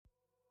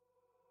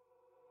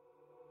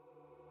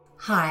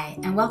Hi,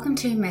 and welcome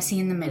to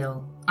Messy in the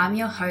Middle. I'm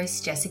your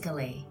host, Jessica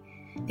Lee.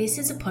 This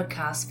is a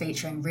podcast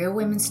featuring real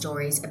women's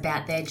stories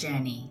about their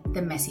journey,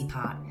 the messy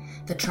part,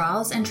 the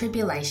trials and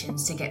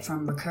tribulations to get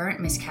from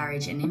recurrent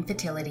miscarriage and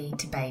infertility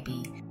to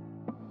baby.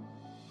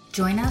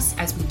 Join us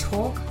as we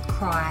talk,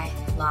 cry,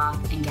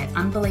 laugh, and get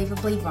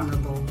unbelievably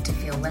vulnerable to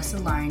feel less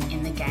alone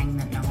in the gang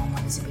that no one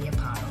wants to be a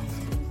part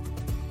of.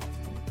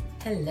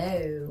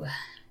 Hello,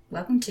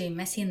 welcome to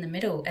Messy in the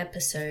Middle,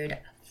 episode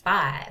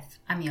 5.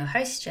 I'm your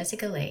host,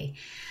 Jessica Lee.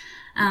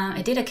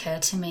 It did occur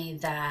to me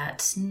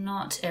that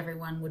not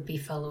everyone would be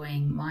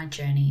following my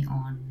journey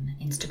on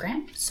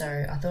Instagram,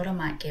 so I thought I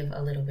might give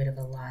a little bit of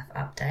a life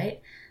update.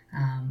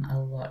 A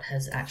lot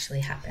has actually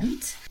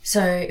happened.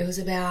 So it was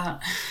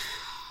about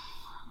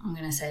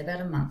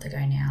a month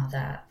ago now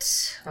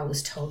that I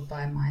was told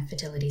by my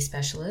fertility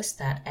specialist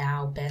that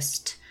our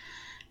best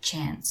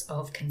chance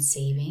of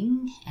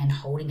conceiving and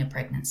holding a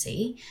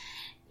pregnancy,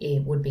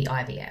 it would be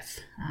IVF,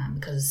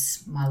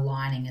 because my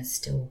lining is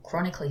still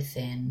chronically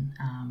thin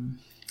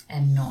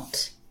and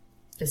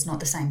it's not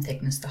the same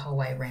thickness the whole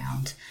way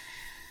around.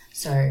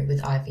 So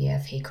with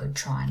IVF, he could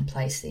try and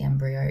place the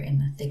embryo in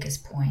the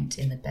thickest point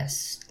in the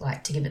best,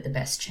 to give it the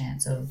best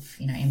chance of,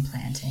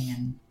 implanting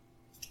and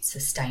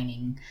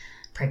sustaining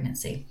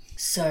pregnancy.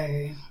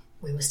 So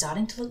we were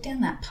starting to look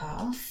down that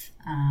path.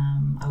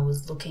 I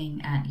was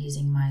looking at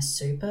using my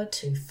super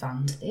to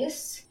fund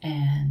this,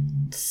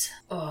 and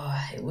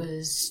it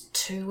was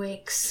 2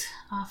 weeks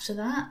after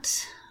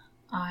that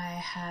I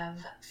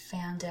have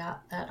found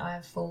out that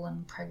I've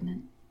fallen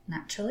pregnant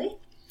naturally,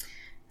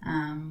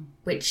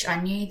 which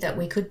I knew that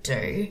we could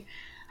do.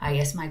 I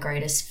guess my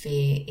greatest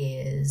fear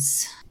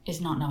is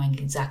not knowing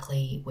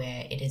exactly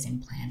where it is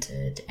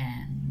implanted,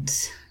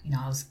 and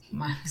I was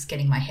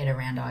getting my head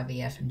around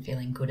IVF and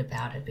feeling good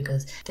about it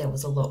because there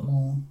was a lot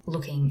more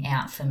looking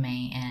out for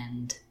me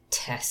and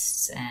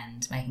tests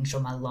and making sure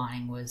my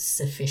lining was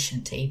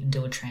sufficient to even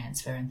do a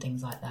transfer and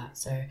things like that.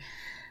 So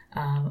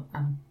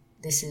I'm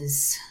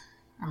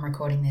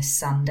recording this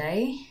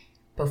Sunday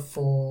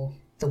before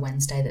the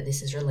Wednesday that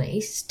this is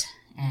released,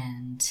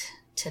 and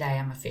today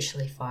I'm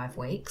officially 5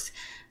 weeks,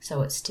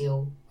 so it's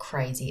still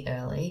crazy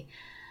early.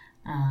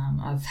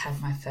 I've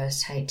had my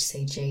first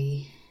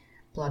HCG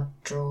blood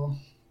draw,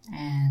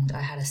 and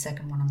I had a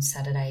second one on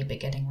Saturday, but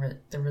getting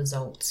the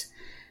results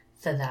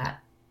for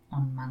that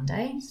on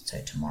Monday, so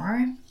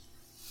tomorrow,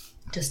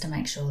 just to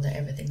make sure that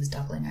everything's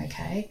doubling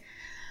okay.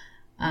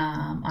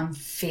 I'm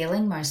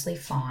feeling mostly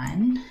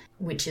fine,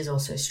 which is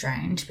also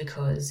strange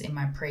because in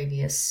my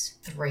previous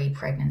 3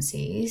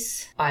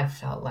 pregnancies, I've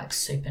felt like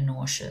super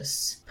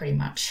nauseous pretty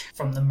much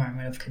from the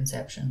moment of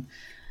conception.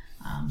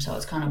 So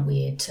it's kind of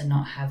weird to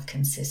not have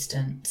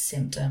consistent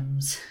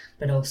symptoms,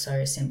 but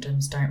also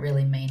symptoms don't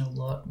really mean a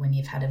lot when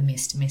you've had a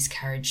missed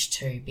miscarriage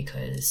too,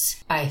 because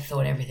I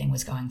thought everything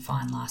was going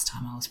fine last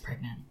time I was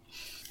pregnant.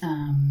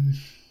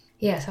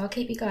 So I'll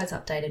keep you guys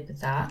updated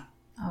with that.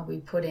 I'll be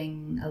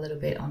putting a little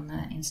bit on the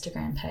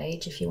Instagram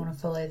page if you want to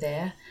follow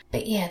there.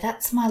 But yeah,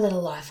 that's my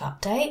little life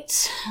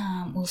update.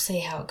 We'll see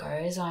how it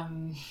goes.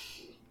 I'm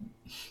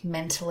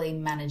mentally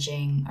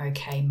managing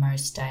okay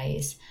most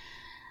days,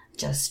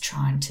 just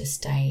trying to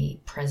stay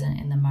present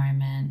in the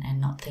moment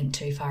and not think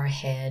too far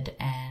ahead,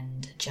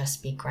 and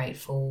just be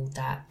grateful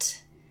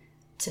that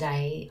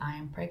today I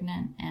am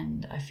pregnant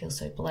and I feel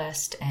so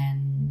blessed,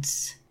 and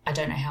I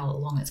don't know how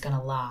long it's going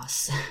to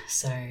last.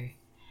 So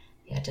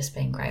yeah, just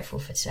being grateful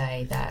for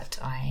today that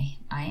I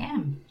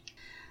am.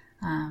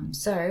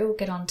 So we'll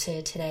get on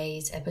to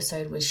today's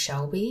episode with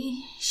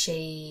Shelby.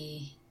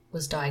 She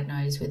was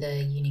diagnosed with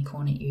a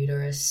unicornuate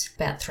uterus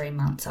about 3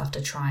 months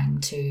after trying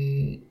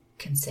to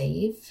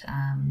conceive.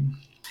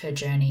 Her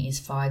journey is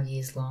 5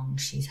 years long.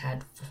 She's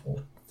had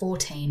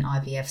 14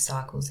 IVF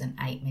cycles and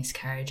 8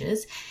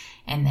 miscarriages,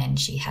 and then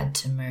she had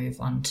to move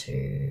on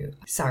to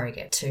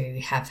surrogate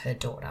to have her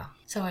daughter.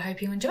 So I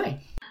hope you enjoy.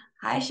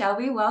 Hi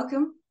Shelby,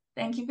 welcome.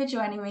 Thank you for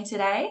joining me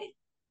today.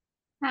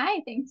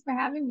 Hi, thanks for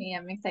having me.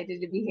 I'm excited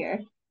to be here.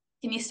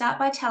 Can you start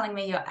by telling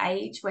me your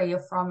age, where you're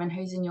from, and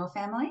who's in your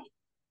family?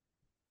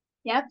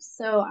 Yep,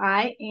 so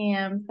I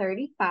am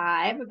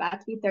 35, about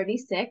to be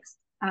 36.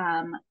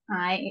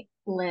 I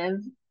live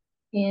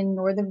in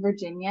Northern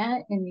Virginia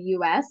in the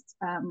U.S.,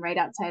 right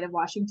outside of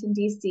Washington,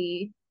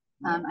 D.C.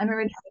 I'm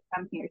originally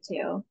from here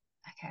too.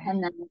 Okay.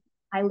 And then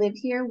I live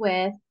here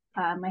with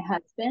my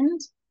husband,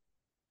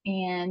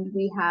 and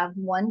we have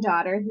one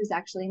daughter who's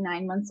actually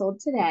 9 months old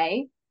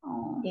today.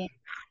 Oh. And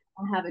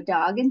I have a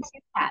dog and 2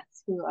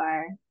 cats who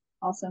are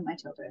also my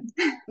children.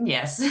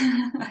 Yes,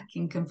 I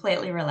can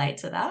completely relate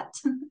to that.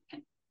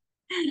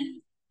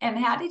 And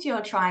how did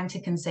your trying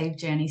to conceive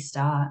journey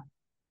start?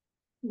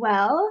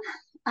 Well,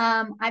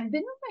 I've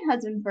been with my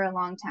husband for a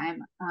long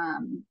time,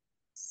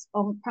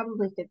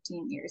 probably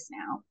 15 years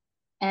now.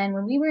 And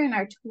when we were in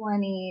our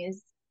 20s,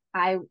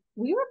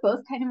 we were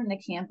both kind of in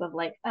the camp of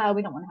like, oh,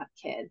 we don't want to have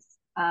kids.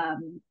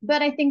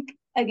 But I think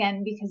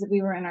again, because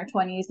we were in our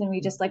 20s and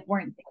we just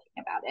weren't thinking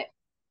about it.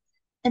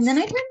 And then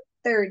I turned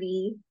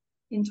 30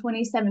 in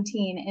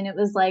 2017, and it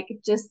was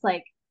just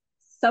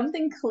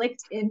something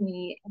clicked in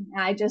me, and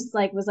I just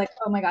like was like,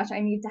 oh my gosh, I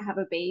need to have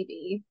a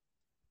baby.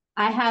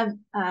 I have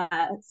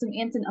some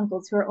aunts and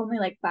uncles who are only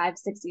like 5,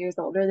 6 years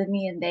older than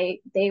me, and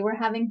they were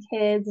having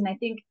kids, and I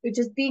think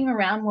just being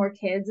around more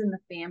kids in the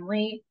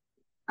family,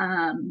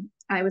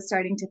 I was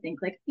starting to think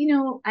like,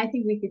 I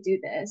think we could do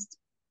this.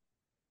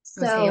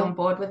 Was he on So,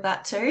 board with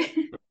that too?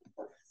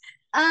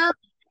 um,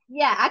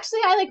 yeah,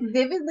 actually, I like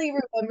vividly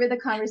remember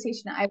the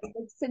conversation. I was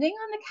like sitting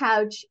on the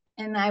couch,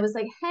 and I was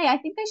like, hey, I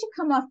think I should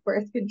come off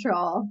birth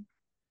control.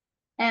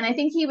 And I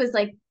think he was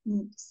like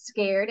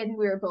scared, and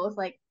we were both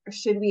like,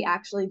 should we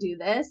actually do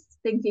this?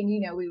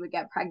 Thinking, we would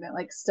get pregnant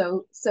like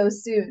so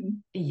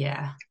soon.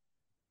 Yeah.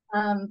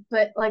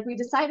 But like we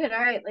decided, all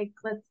right, like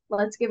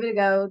let's give it a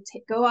go.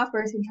 Go off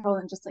birth control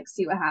and just like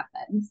see what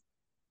happens.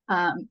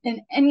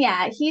 And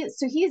yeah,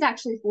 he's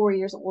actually 4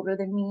 years older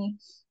than me,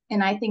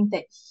 and I think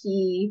that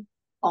he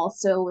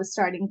also was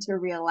starting to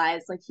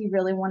realize like he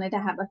really wanted to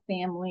have a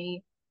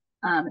family.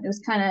 It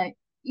was kind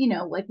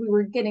of like we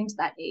were getting to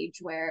that age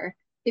where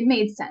it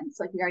made sense.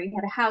 Like we already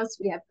had a house,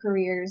 we have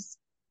careers.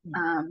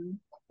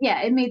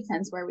 Yeah, it made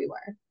sense where we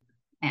were.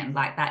 And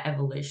like that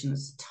evolution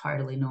is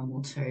totally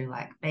normal too.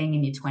 Like being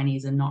in your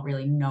 20s and not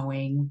really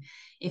knowing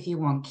if you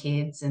want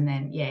kids, and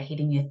then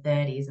hitting your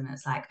 30s and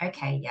it's like,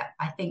 okay, yeah,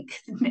 I think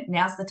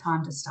now's the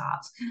time to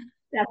start.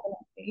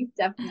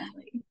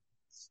 Definitely.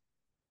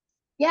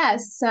 Yeah,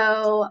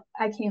 so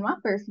I came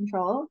off birth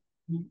control,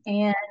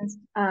 and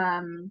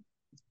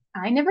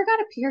I never got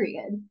a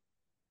period.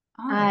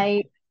 Oh.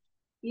 I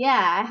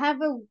have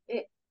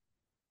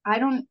I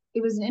don't,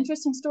 it was an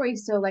interesting story.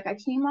 So like I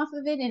came off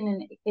of it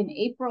in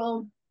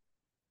April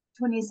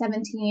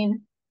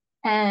 2017,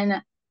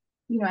 and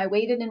I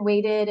waited and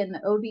waited, and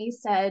the OB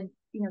said,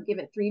 give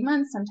it 3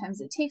 months.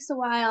 Sometimes it takes a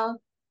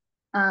while.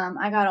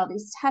 I got all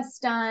these tests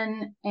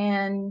done,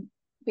 and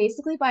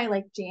basically by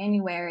like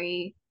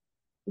January,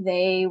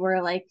 they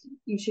were like,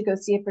 you should go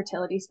see a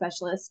fertility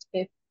specialist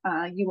if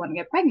you want to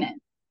get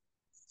pregnant.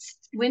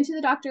 Went to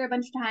the doctor a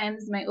bunch of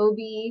times. My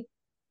OB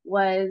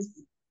was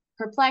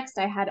perplexed.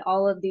 I had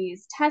all of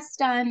these tests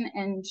done,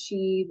 and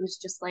she was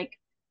just like,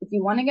 if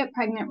you want to get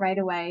pregnant right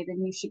away,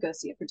 then you should go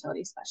see a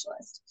fertility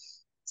specialist.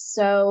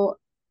 So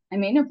I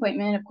made an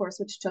appointment, of course,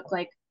 which took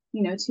like,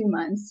 2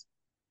 months.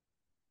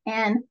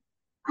 And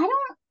I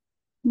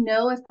don't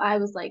know if I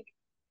was like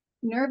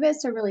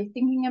nervous or really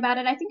thinking about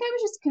it. I think I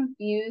was just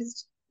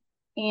confused,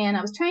 and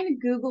I was trying to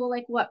Google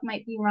like what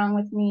might be wrong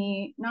with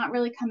me, not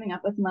really coming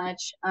up with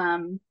much.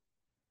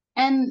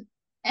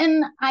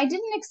 And I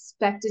didn't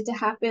expect it to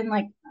happen.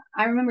 Like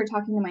I remember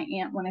talking to my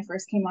aunt when I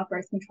first came off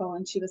birth control,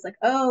 and she was like,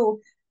 "Oh,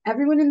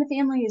 everyone in the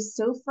family is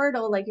so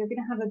fertile, like you're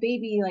gonna have a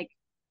baby like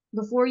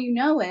before you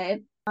know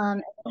it."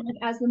 And like,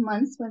 as the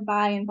months went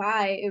by and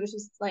by, it was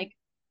just like,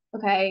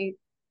 okay,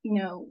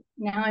 now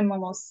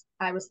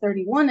I was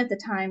 31 at the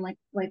time, like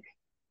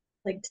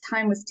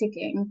time was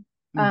ticking.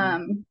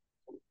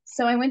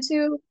 So I went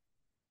to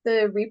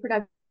the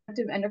reproductive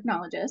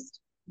endocrinologist,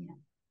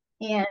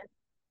 and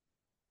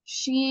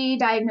she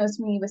diagnosed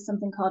me with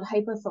something called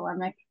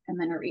hypothalamic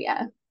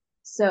amenorrhea.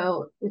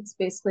 So it's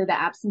basically the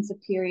absence of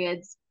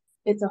periods.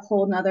 It's a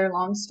whole nother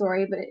long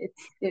story, but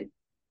it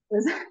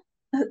was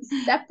a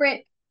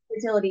separate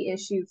fertility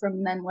issue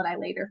from then what I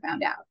later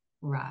found out.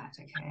 Right.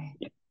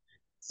 Okay.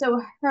 So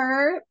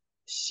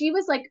she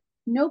was like,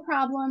 no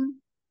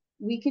problem.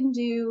 We can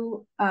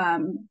do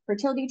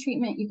fertility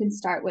treatment. You can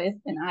start with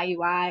an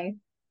IUI,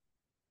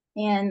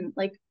 and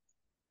like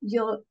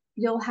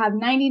you'll have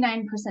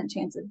 99%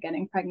 chance of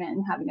getting pregnant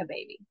and having a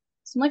baby.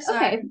 So I'm like,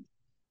 okay.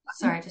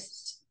 Sorry,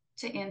 just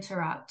to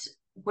interrupt.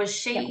 Was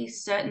she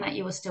certain that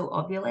you were still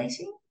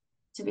ovulating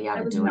to be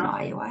able to do an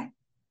IUI?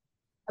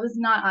 I was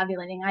not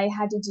ovulating. I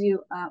had to do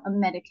a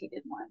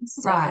medicated one.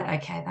 So, right.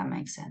 Okay. That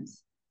makes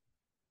sense.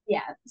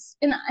 Yeah.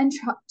 And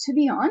to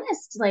be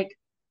honest, like,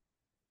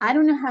 I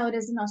don't know how it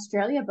is in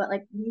Australia, but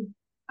like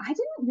I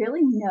didn't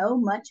really know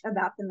much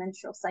about the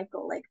menstrual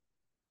cycle. Like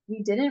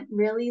we didn't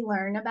really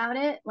learn about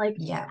it. Like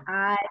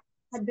I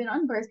had been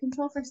on birth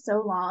control for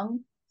so long.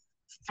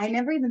 I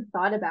never even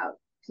thought about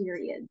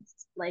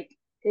periods. Like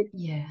it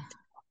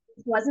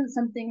wasn't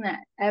something that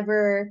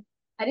ever,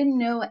 I didn't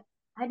know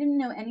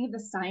any of the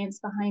science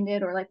behind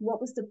it, or like what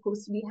was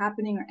supposed to be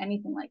happening or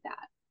anything like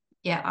that.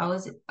 Yeah, I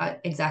was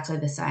exactly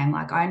the same.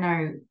 Like I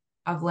know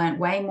I've learned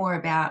way more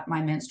about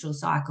my menstrual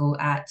cycle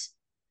at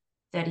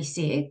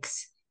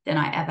 36 than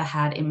I ever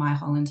had in my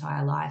whole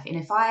entire life. And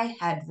if I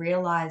had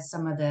realized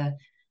some of the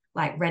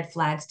like red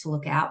flags to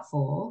look out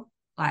for,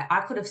 like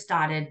I could have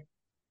started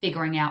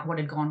figuring out what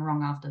had gone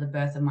wrong after the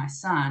birth of my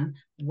son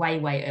way,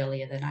 way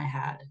earlier than I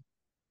had.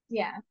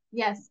 Yeah.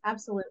 Yes,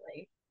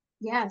 absolutely.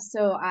 Yeah.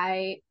 So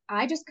I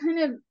just kind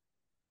of,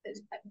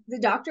 the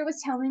doctor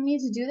was telling me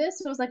to do this.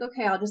 So I was like,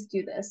 okay, I'll just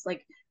do this.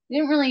 Like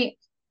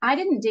I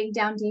didn't dig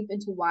down deep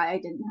into why I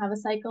didn't have a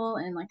cycle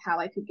and like how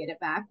I could get it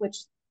back, which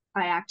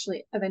I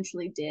actually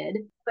eventually did.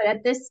 But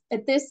at this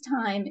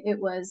time, it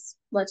was,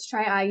 let's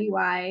try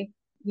IUI.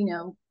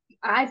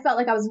 I felt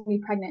like I was going to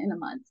be pregnant in a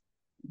month.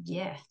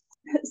 Yeah.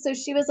 So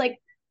she was like,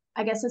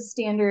 I guess a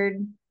standard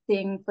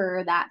thing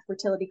for that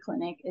fertility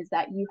clinic is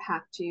that you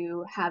have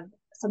to have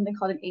something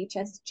called an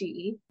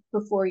HSG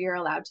before you're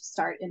allowed to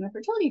start in the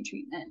fertility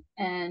treatment.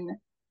 And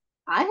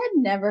I had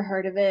never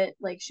heard of it.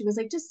 Like, she was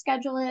like, just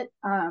schedule it.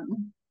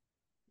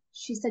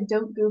 She said,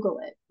 don't Google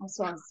it.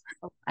 So I was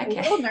a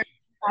little nervous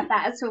about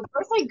that. So of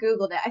course I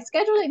Googled it. I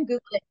scheduled it and Googled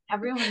it.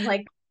 Everyone was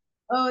like,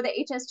 oh, the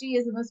HSG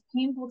is the most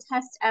painful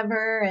test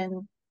ever.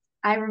 And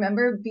I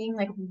remember being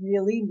like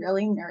really,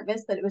 really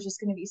nervous that it was just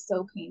going to be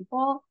so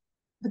painful.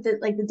 But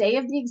the day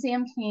of the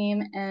exam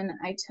came and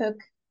I took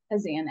a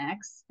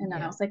Xanax and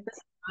I was like, this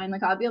is fine.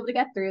 Like, I'll be able to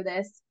get through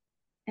this.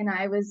 And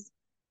I was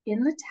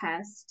in the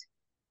test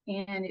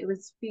and it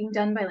was being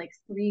done by like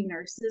 3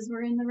 nurses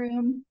were in the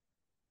room.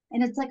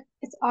 And it's like,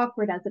 it's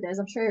awkward as it is.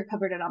 I'm sure you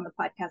covered it on the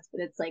podcast,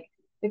 but it's like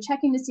they're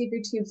checking to see if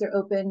your tubes are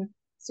open.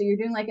 So you're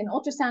doing like an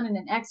ultrasound and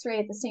an x-ray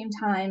at the same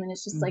time. And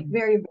it's just like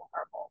very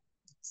vulnerable.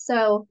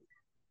 So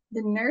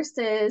the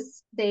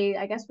nurses,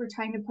 I guess were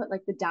trying to put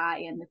like the dye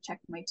in to check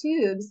my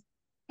tubes.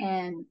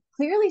 And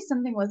clearly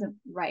something wasn't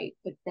right,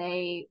 but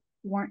they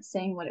weren't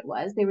saying what it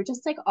was. They were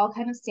just like all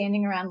kind of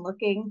standing around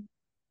looking,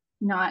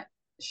 not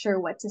sure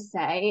what to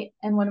say.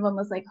 And one of them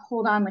was like,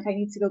 hold on, like I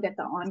need to go get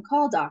the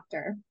on-call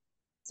doctor.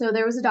 So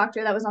there was a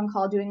doctor that was on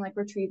call doing like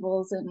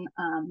retrievals and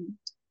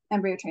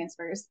embryo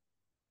transfers.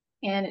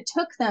 And it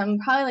took them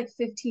probably like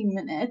 15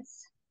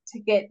 minutes to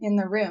get in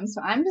the room.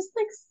 So I'm just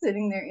like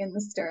sitting there in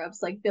the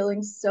stirrups, like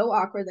feeling so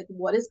awkward. Like,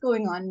 what is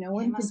going on? No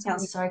one can tell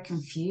me. So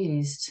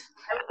confused.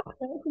 I was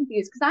so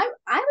confused because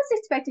I was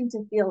expecting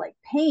to feel like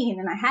pain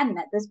and I hadn't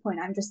at this point.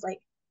 I'm just like,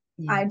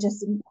 I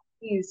just am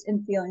confused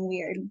and feeling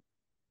weird.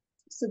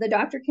 So the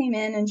doctor came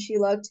in and she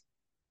looked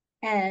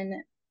and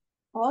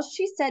all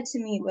she said to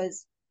me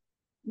was,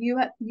 you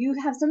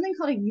have something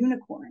called a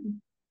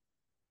unicorn.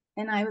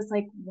 And I was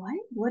like,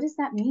 what does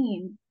that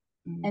mean?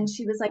 And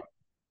she was like,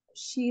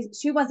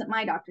 she wasn't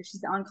my doctor,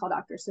 she's the on-call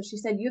doctor. So she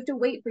said, you have to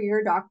wait for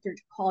your doctor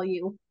to call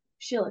you,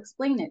 she'll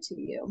explain it to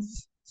you.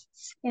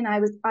 And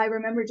I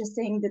remember just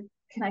saying that,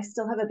 can I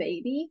still have a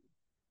baby?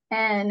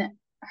 And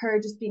her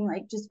just being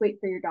like, just wait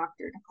for your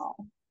doctor to call.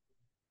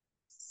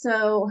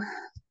 So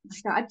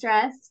I got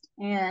dressed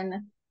and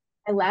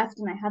I left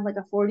and I had like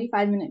a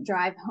 45-minute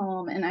drive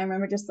home. And I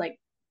remember just like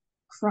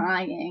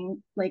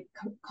crying, like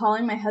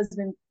calling my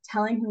husband,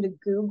 telling him to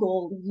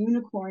Google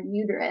unicorn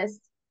uterus,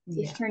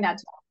 which turned out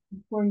to be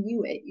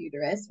Unicornuate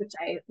uterus, which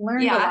I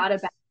learned a lot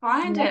about.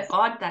 I find it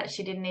odd that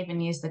she didn't even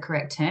use the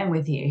correct term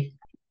with you.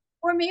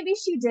 Or maybe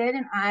she did,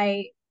 and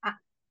I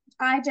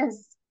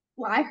just,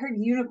 well, I heard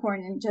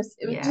unicorn and just,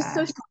 it was just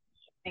so strange,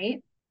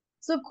 right?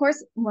 So of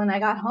course, when I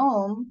got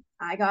home,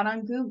 I got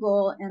on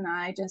Google and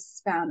I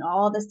just found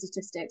all the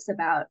statistics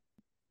about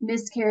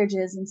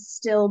miscarriages and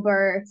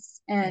stillbirths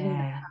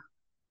and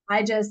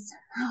I just,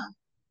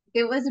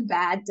 it was a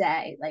bad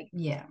day. Like,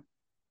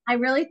 I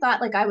really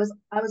thought like I was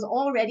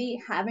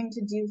already having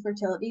to do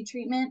fertility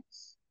treatment.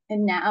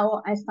 And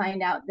now I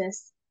find out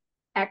this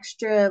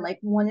extra like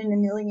 1 in a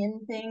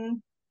million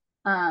thing.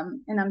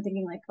 And I'm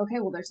thinking like, okay,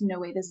 well, there's no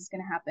way this is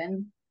going to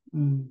happen.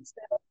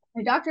 So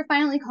my doctor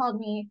finally called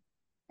me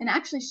and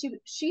actually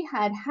she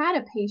had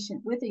a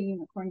patient with a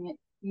unicornuate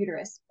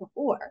uterus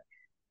before.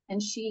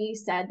 And she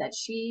said that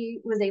she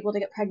was able to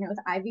get pregnant with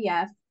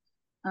IVF.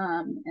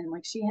 And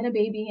like she had a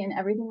baby and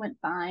everything went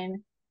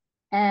fine.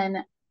 And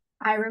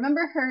I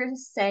remember her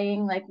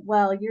saying like,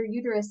 well, your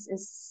uterus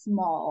is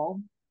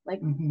small, like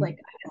I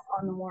guess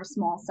on the more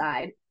small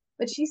side,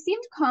 but she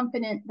seemed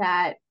confident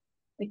that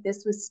like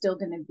this was still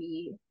going to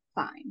be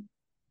fine.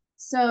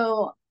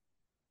 So,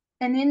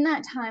 and in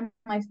that time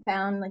I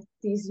found like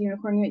these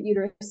Unicornuate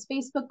Uterus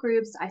Facebook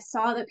groups. I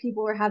saw that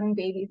people were having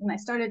babies and I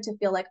started to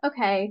feel like,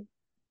 okay,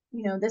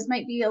 you know, this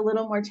might be a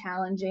little more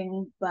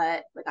challenging,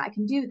 but like I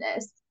can do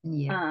this.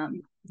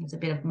 There's a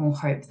bit of more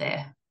hope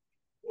there.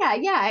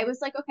 I was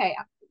like, okay,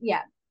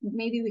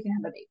 maybe we can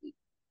have a baby.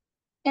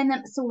 And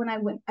then so when I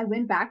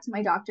went back to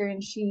my doctor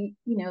and she,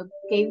 you know,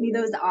 gave me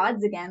those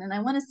odds again. And I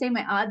want to say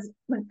my odds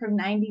went from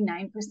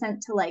 99%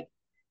 to like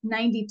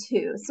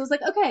 92. So I was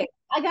like, okay,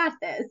 I got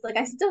this. Like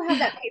I still have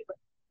that paper.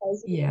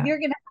 You're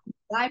gonna have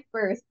live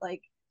birth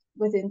like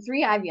within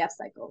 3 IVF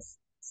cycles.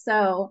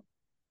 So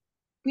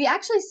we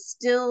actually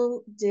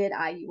still did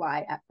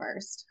IUI at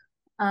first.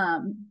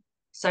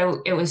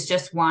 So it was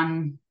just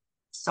one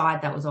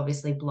side that was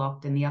obviously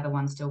blocked and the other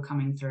one still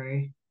coming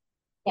through.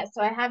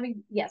 So I have a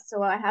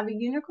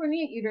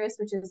unicornuate uterus,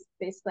 which is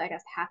basically I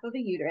guess half of a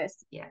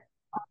uterus.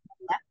 On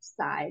the left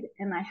side,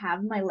 and I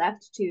have my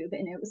left tube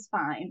and it was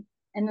fine.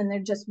 And then there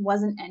just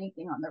wasn't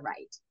anything on the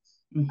right.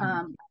 I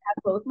have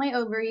both my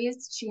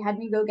ovaries. She had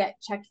me go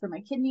get checked for my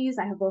kidneys.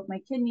 I have both my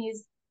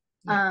kidneys.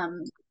 I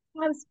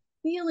was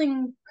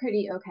feeling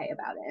pretty okay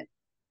about it.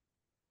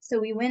 So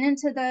we went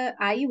into the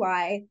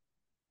IUI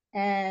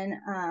and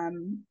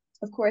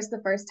of course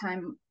the first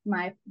time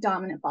my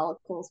dominant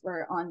follicles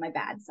were on my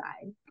bad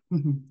side. So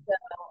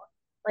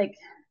like,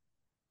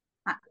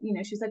 you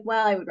know, she's like,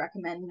 well, I would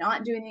recommend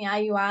not doing the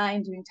IUI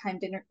and doing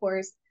timed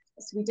intercourse.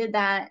 So we did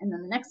that. And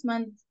then the next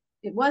month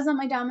it was on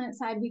my dominant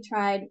side.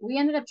 We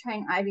ended up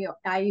trying IUI,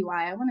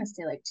 I want to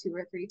say like 2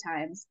 or 3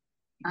 times.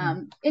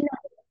 And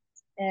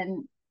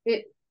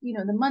it,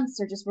 the months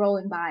are just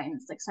rolling by and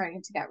it's like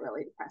starting to get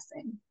really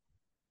depressing.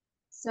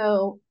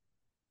 So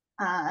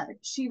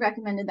she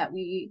recommended that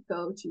we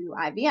go to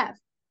IVF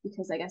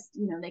because I guess,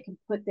 they can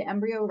put the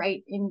embryo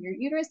right in your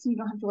uterus and you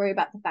don't have to worry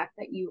about the fact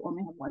that you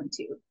only have one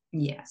tube.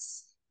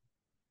 Yes.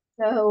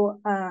 So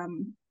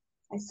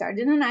I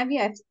started an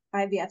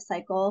IVF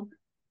cycle.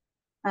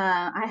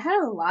 I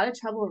had a lot of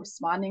trouble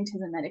responding to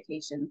the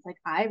medications. Like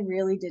I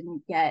really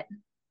didn't get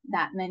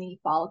that many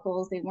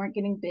follicles. They weren't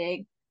getting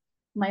big.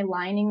 My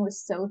lining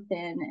was so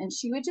thin, and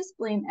she would just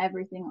blame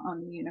everything on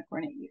the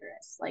unicornuate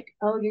uterus. Like,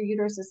 oh, your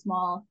uterus is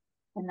small,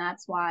 and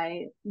that's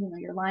why,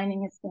 your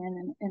lining is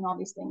thin and all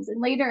these things.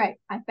 And later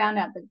I found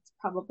out that it's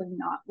probably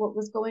not what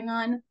was going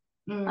on.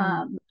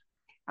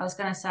 I was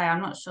going to say, I'm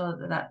not sure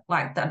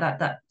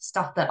that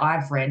stuff that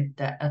I've read,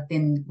 that a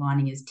thin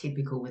lining is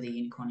typical with a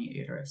unicornuate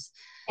uterus.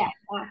 Yeah,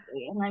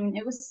 exactly. And I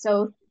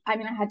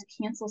mean, I had to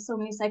cancel so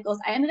many cycles.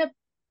 I ended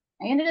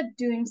up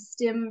doing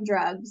stim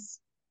drugs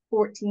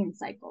 14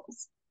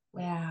 cycles.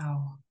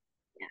 Wow.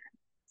 Yeah.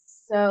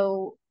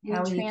 So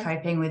how are you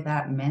coping with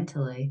that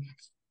mentally?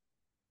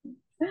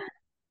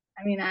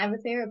 I mean, I have a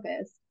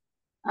therapist.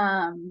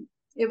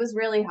 It was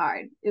really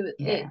hard. In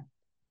the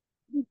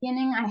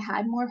beginning, I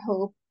had more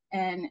hope,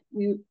 and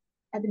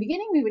at the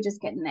beginning we would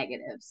just get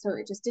negative. So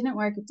it just didn't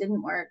work. It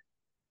didn't work.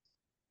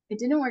 It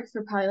didn't work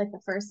for probably like the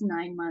first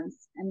 9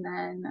 months, and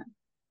then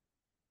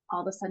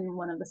all of a sudden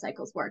one of the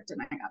cycles worked and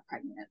I got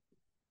pregnant.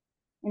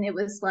 And it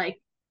was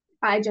like,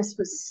 I just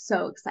was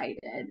so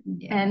excited.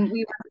 Yeah. And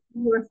we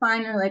were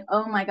finally like,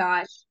 oh my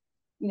gosh,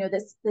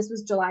 this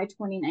was July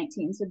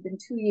 2019. So it'd been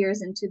 2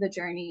 years into the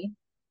journey.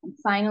 I'm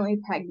finally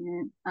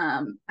pregnant.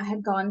 I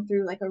had gone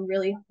through like a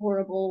really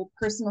horrible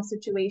personal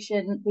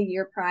situation the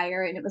year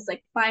prior. And it was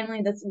like,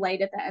 finally this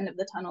light at the end of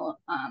the tunnel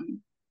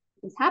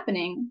was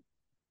happening.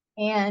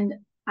 And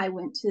I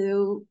went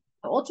to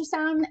the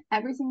ultrasound.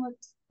 Everything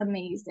looked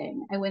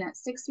amazing. I went at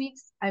 6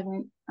 weeks. I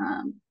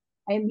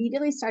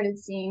immediately started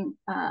seeing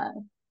a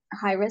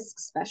high-risk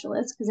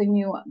specialist because I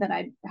knew that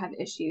I'd have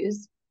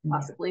issues,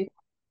 possibly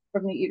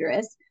from the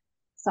uterus.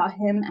 Saw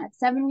him at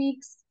 7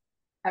 weeks.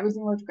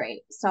 Everything looked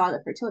great. Saw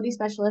the fertility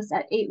specialist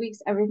at 8 weeks.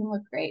 Everything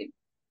looked great.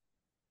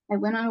 I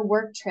went on a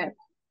work trip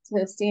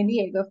to San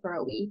Diego for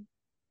a week.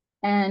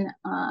 And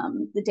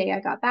the day I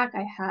got back,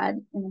 I had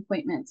an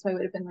appointment. So I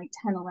would have been like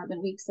 10,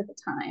 11 weeks at the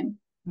time.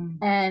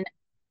 And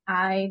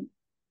I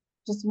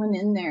just went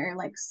in there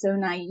like so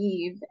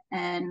naive,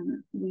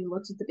 and we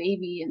looked at the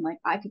baby and like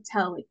I could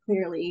tell like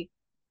clearly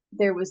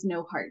there was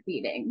no heart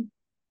beating.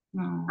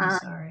 Oh, I'm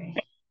sorry.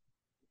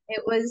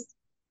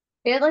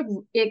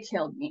 It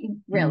killed me,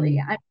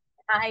 really.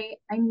 I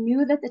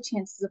knew that the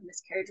chances of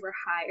miscarriage were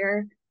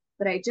higher,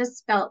 but I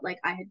just felt like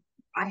I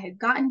had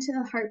gotten to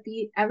the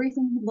heartbeat.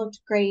 Everything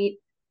looked great.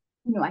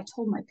 I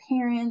told my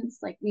parents,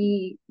 like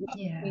we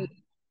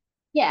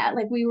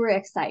were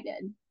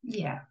excited.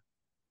 Yeah.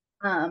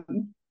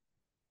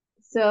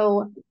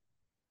 So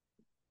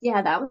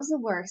yeah, that was the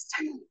worst.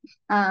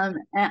 And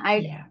I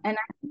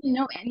didn't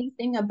know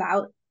anything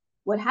about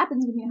what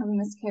happens when you have a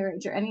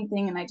miscarriage or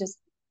anything. And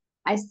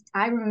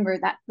I remember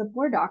that the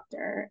poor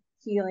doctor,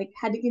 he like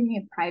had to give me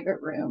a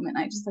private room, and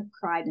I just like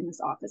cried in his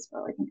office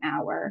for like an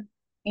hour.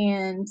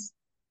 And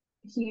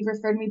he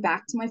referred me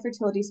back to my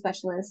fertility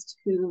specialist,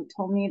 who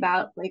told me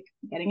about like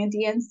getting a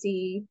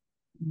DNC.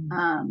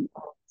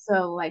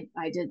 So like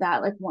I did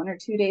that like 1 or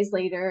 2 days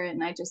later,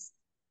 and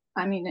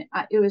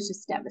it was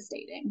just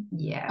devastating.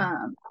 Yeah.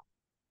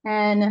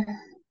 And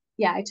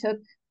yeah, I took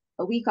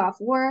a week off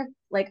work.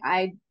 Like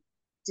I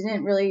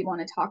didn't really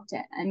want to talk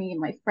to any of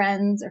my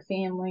friends or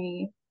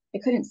family. I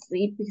couldn't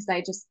sleep because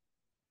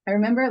I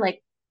remember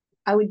like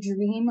I would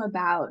dream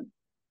about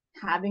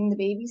having the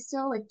baby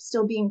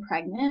still being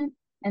pregnant.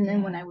 And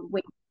then when I would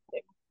wake,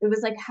 it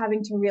was like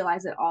having to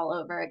realize it all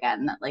over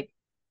again that like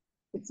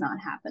it's not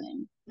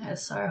happening.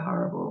 That's so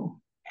horrible.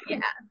 Yeah.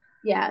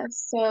 Yeah.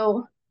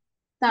 So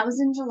that was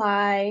in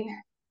July.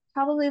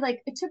 Probably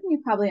like it took me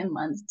probably a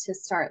month to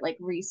start like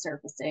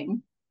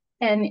resurfacing.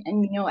 And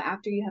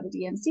after you have a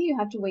DNC, you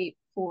have to wait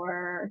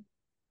for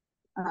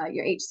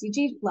your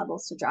HCG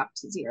levels to drop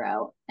to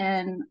 0.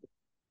 And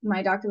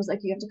my doctor was like,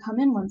 you have to come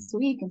in once a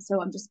week. And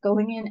so I'm just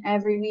going in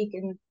every week.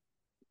 And,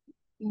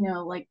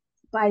 like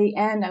by the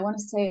end, I want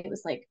to say it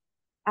was like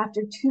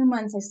after 2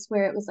 months, I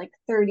swear it was like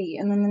 30.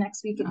 And then the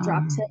next week it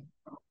dropped to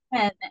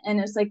 10. And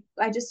it was like,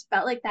 I just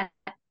felt like that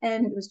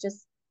end was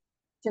just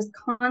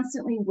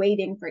constantly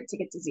waiting for it to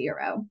get to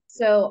 0.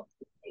 So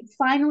it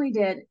finally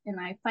did. And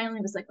I finally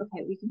was like,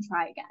 okay, we can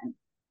try again.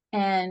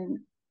 And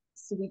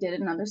so we did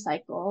another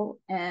cycle,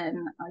 and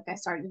like I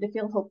started to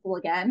feel hopeful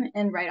again.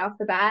 And right off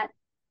the bat,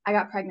 I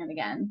got pregnant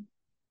again.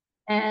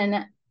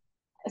 And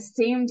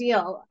same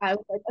deal. I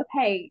was like,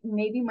 okay,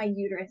 maybe my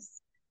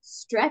uterus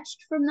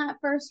stretched from that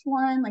first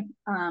one. Like,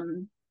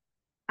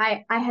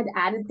 I had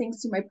added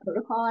things to my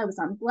protocol. I was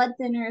on blood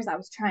thinners. I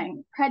was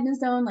trying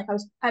prednisone. Like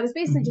I was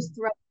basically just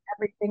throwing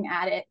everything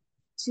at it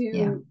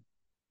to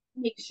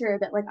make sure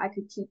that like I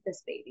could keep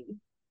this baby.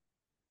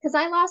 Because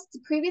I lost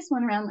the previous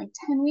one around like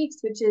 10 weeks,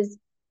 which is,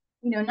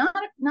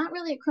 not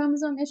really a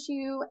chromosome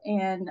issue,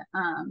 and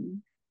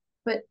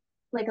but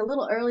like a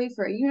little early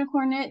for a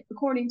unicornate,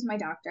 according to my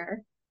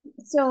doctor.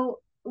 So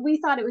we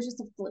thought it was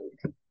just a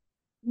fluke.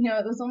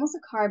 It was almost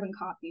a carbon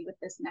copy with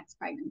this next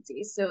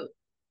pregnancy. So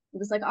it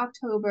was like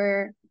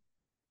October.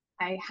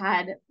 I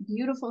had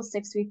beautiful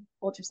 6-week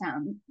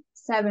ultrasound,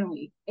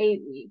 7-week,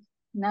 8-week,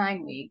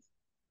 9-week.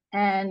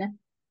 And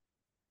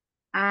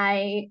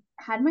I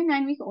had my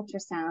 9-week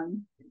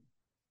ultrasound,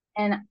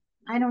 and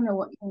I don't know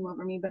what came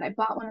over me, but I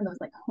bought one of those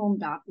like home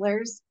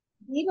Dopplers.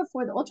 The day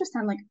before the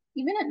ultrasound, like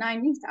even at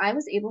 9 weeks, I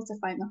was able to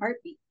find the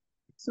heartbeat.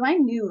 So I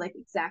knew like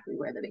exactly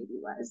where the baby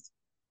was.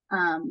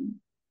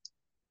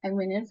 I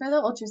went in for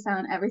the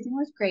ultrasound, everything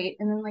was great.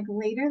 And then like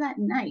later that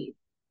night,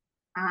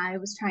 I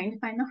was trying to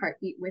find the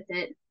heartbeat with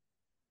it,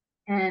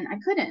 and I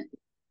couldn't.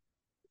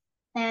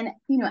 And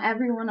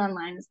everyone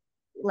online is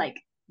like,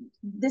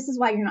 this is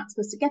why you're not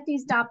supposed to get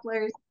these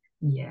Dopplers.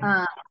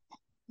 Yeah.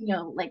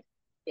 Like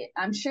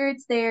I'm sure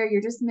it's there,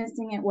 you're just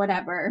missing it,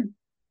 whatever.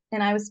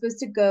 And I was supposed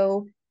to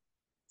go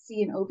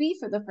see an OB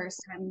for the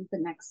first time the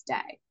next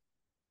day.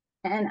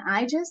 And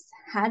I just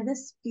had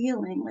this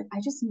feeling like I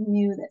just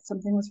knew that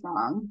something was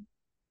wrong.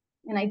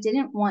 And I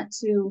didn't want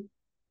to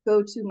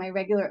go to my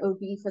regular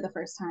OB for the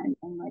first time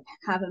and like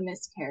have a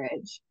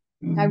miscarriage.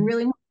 I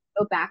really want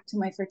to go back to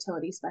my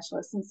fertility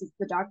specialist, since it's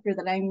the doctor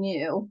that I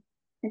knew,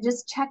 and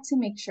just check to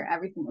make sure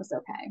everything was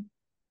okay.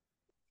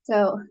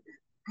 So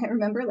I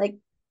remember like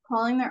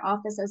calling their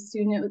office as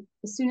soon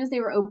as they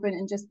were open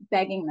and just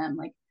begging them,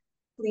 like,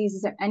 please,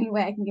 is there any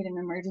way I can get an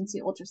emergency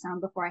ultrasound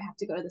before I have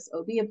to go to this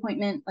OB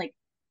appointment? Like,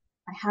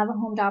 I have a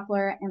home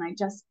Doppler, and I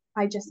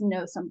just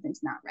know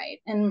something's not right.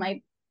 And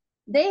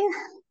they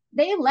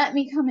let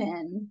me come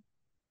in.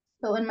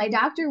 But when my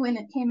doctor, when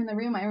it came in the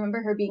room, I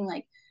remember her being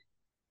like,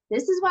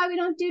 this is why we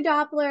don't do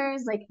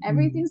Dopplers. Like,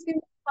 everything's gonna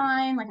be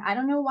fine. Like, I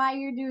don't know why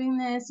you're doing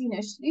this. She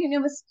was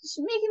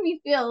making me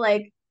feel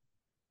like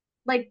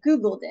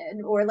Google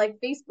did, or like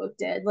Facebook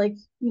did, like,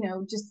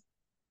 just,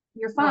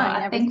 you're Well,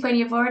 fine. I think when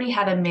you've already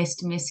had a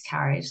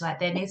miscarriage, like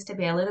there needs to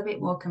be a little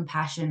bit more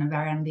compassion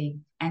around the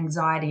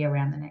anxiety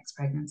around the next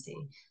pregnancy.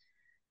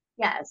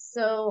 Yes.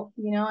 So,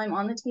 I'm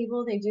on the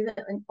table, they do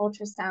the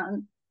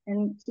ultrasound,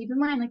 and keep in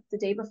mind, like the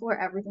day before,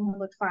 everything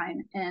looked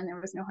fine and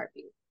there was no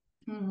heartbeat.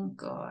 Oh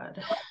God.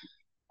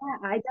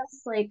 Yeah,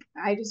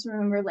 I just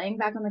remember laying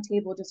back on the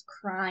table just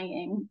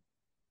crying,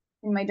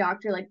 and my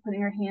doctor like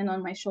putting her hand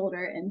on my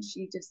shoulder, and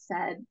she just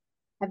said,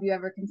 have you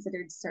ever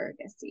considered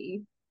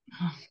surrogacy?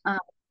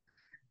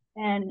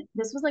 And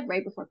this was like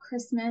right before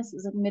Christmas. It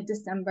was like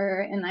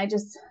mid-December, and I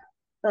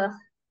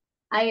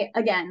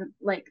again,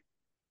 like,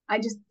 I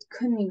just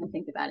couldn't even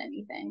think about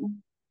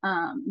anything.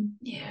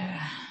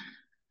 Yeah.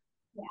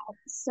 To have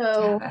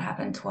So it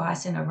happen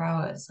twice in a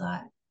row, it's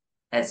like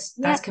yeah,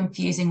 that's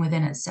confusing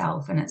within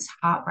itself, and it's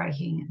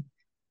heartbreaking.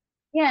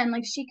 yeah, and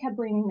like she kept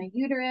blaming my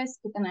uterus,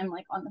 but then I'm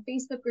like on the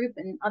Facebook group,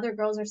 and other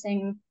girls are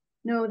saying,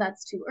 no,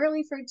 that's too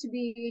early for it to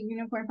be a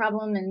unicorn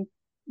problem. And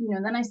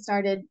then I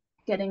started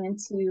getting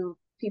into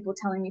people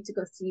telling me to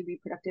go see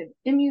reproductive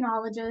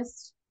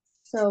immunologists.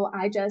 So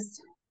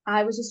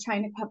I was just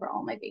trying to cover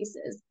all my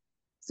bases.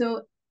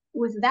 So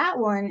with that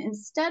one,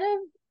 instead of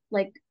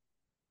like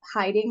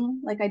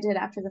hiding like I did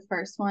after the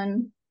first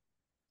one,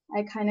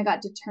 I kind of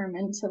got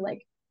determined to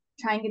like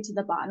try and get to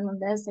the bottom of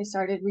this. I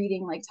started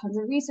reading like tons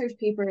of research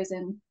papers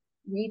and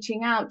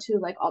reaching out to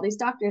like all these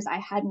doctors. I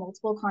had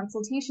multiple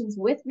consultations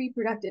with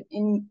reproductive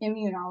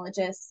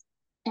immunologists.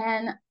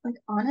 And like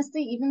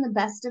honestly, even the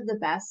best of the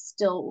best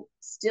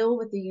still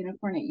with the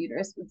Unicornuate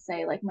Uterus would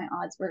say like my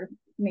odds were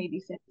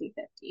maybe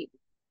 50-50.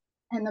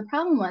 And the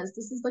problem was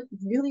this is like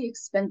really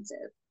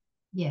expensive.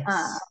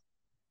 Yes.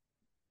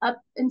 Up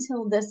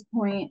until this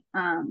point,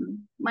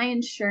 my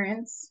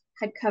insurance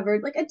had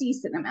covered like a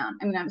decent amount.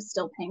 I mean, I was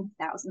still paying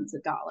thousands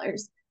of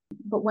dollars.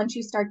 But once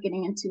you start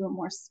getting into a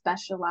more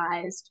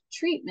specialized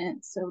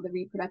treatment, so the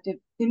reproductive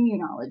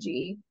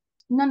immunology,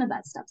 none of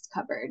that stuff's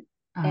covered.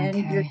 And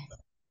you're Okay.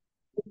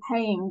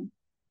 paying,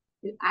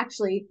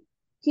 actually,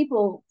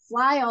 people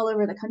fly all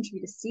over the country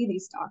to see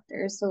these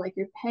doctors. So, like,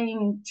 you're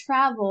paying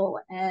travel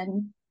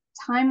and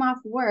time off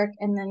work,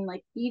 and then,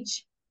 like,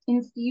 each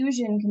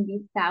infusion can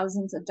be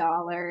thousands of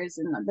dollars,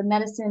 and the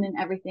medicine and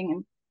everything.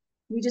 And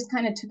we just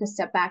kind of took a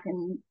step back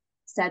and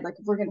said, like,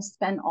 if we're going to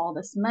spend all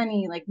this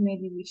money, like,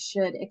 maybe we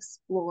should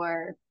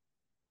explore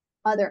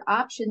other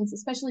options,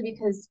 especially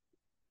because,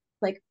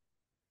 like,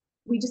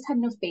 we just had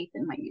no faith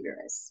in my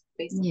uterus,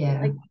 basically.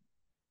 Yeah. Like,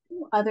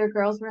 other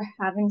girls were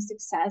having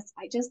success.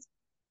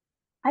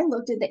 I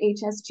looked at the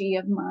HSG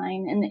of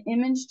mine, and the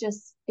image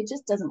it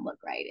just doesn't look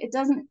right. It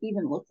doesn't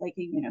even look like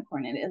a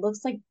unicorn. It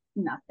looks like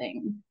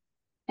nothing.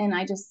 And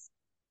I just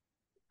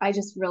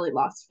really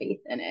lost faith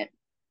in it.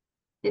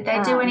 Did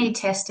they do any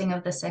testing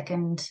of the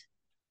second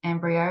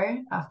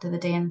embryo after the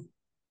DNA?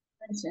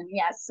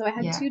 Yes. So I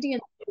had Yeah. 2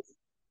 DNAs.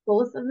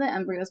 Both of the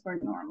embryos were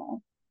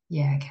normal.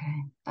 Yeah,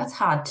 okay. That's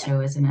hard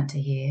too, isn't it, to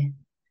hear?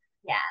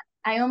 Yeah.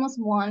 I almost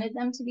wanted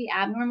them to be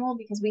abnormal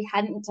because we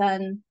hadn't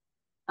done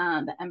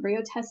the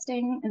embryo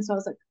testing. And so I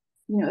was like,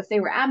 if they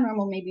were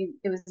abnormal, maybe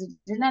it was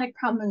a genetic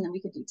problem and then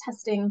we could do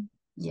testing.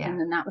 Yeah. And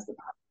then that was the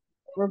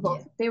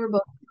problem. They were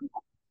both,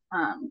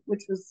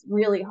 which was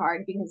really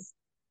hard because,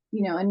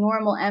 a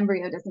normal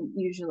embryo doesn't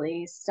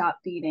usually stop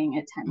beating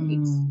at 10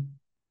 weeks.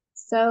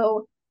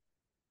 So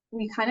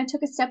we kind of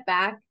took a step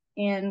back,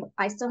 and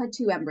I still had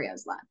 2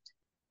 embryos left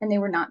and they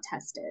were not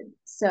tested.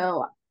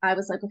 So I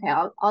was like, okay,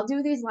 I'll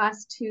do these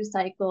last 2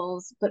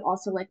 cycles, but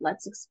also like,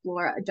 let's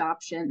explore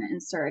adoption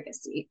and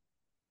surrogacy.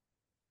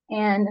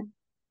 And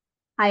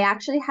I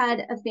actually had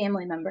a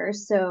family member.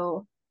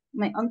 So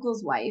my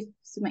uncle's wife,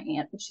 so my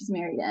aunt, that she's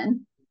married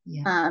in,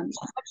 she's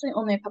actually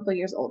only a couple of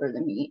years older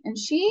than me. And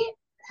she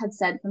had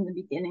said from the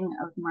beginning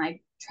of my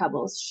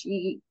troubles,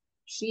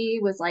 she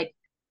was like,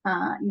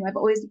 I've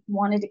always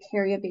wanted to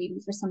carry a baby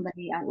for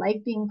somebody. I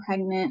like being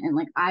pregnant, and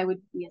like, I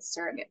would be a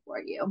surrogate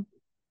for you.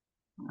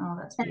 Oh,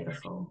 that's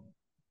beautiful.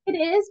 It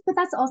is, but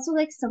that's also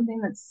like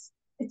something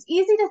it's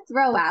easy to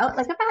throw out.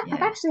 Like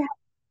I've actually had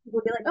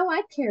people be like, "Oh,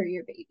 I'd carry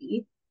your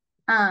baby,"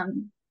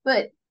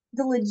 but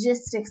the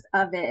logistics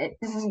of it,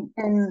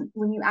 and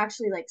when you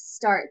actually like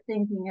start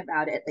thinking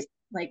about it,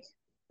 like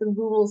the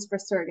rules for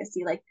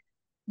surrogacy, like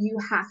you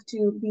have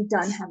to be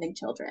done having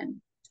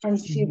children, and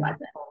she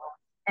wasn't.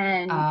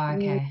 And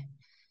okay.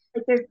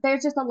 like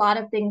there's just a lot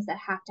of things that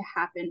have to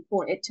happen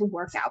for it to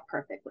work out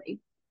perfectly.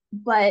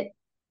 But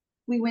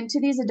we went to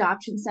these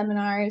adoption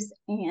seminars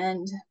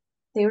and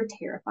they were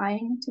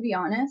terrifying, to be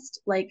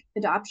honest. Like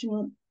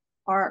adoption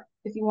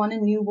if you want a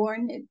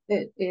newborn,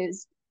 it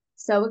is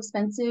so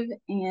expensive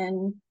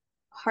and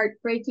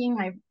heartbreaking.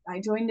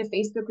 I joined a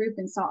Facebook group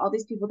and saw all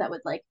these people that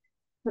would like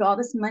put all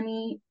this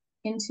money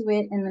into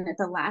it, and then at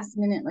the last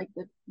minute, like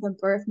the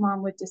birth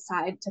mom would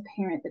decide to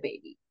parent the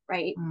baby,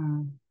 right?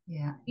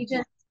 Yeah. He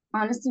just,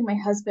 honestly, my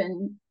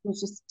husband was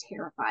just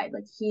terrified.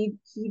 Like he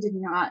did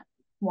not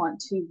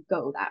want to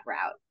go that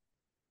route.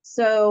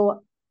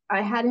 So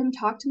I had him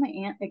talk to my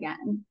aunt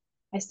again.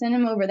 I sent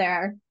him over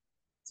there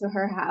to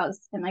her house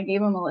and I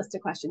gave him a list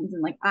of questions,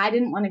 and like I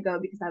didn't want to go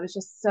because I was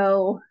just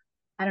so,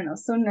 I don't know,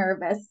 so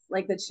nervous,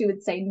 like that she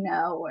would say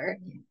no or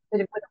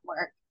that it wouldn't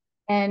work.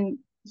 And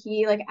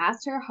he like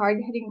asked her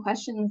hard-hitting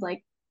questions,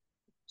 like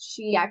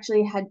she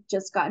actually had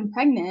just gotten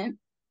pregnant,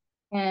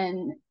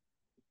 and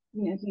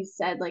he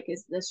said like,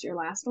 is this your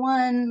last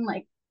one,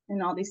 like,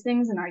 and all these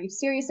things, and are you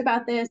serious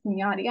about this, and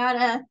yada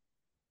yada.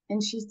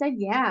 And she said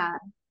yeah.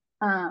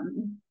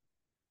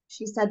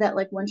 She said that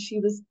like once she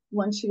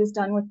was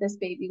done with this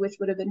baby, which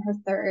would have been her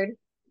 3rd,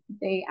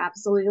 they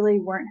absolutely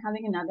weren't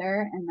having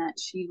another, and that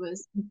she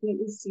was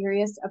completely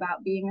serious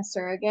about being a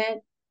surrogate.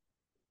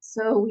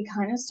 So we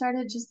kind of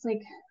started just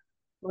like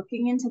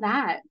looking into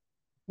that.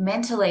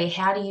 Mentally,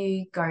 how do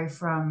you go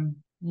from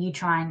you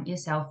trying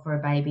yourself for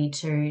a baby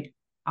to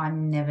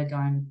I'm never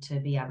going to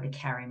be able to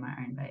carry my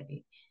own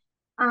baby?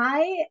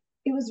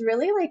 It was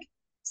really like,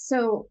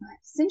 so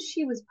since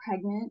she was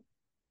pregnant,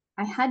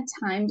 I had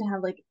time to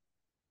have like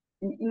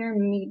an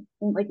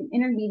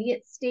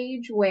intermediate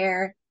stage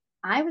where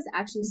I was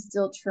actually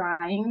still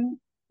trying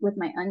with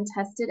my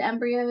untested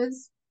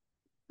embryos,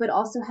 but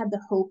also had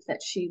the hope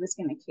that she was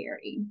going to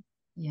carry.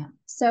 Yeah.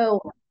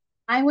 So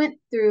I went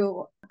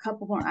through a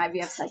couple more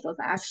IVF cycles.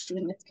 I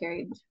actually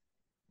miscarried.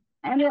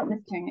 I ended up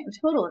miscarrying a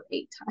total of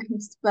 8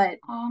 times, but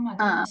oh my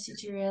goodness,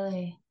 did you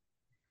really?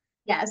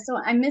 Yeah, so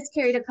I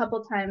miscarried a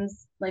couple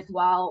times, like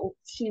while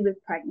she was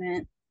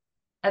pregnant.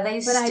 Are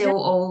they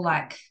still all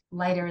like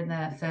later in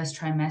the first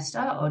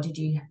trimester, or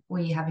were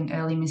you having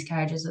early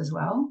miscarriages as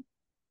well?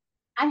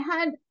 I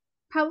had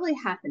probably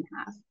half and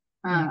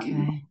half.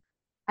 Okay.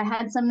 I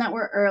had some that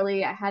were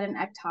early. I had an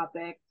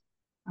ectopic.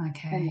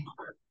 Okay. And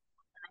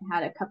I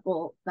had a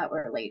couple that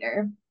were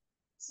later.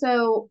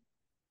 So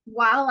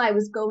while I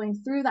was going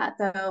through that,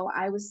 though,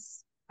 I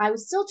was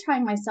still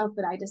trying myself,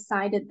 but I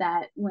decided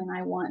that when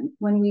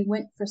we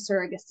went for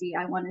surrogacy,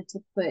 I wanted to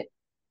put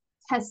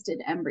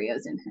tested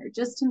embryos in her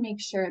just to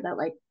make sure that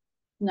like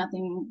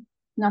nothing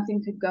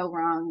could go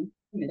wrong,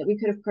 that we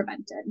could have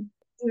prevented.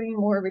 Doing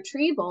more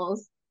retrievals,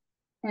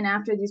 and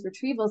after these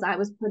retrievals, I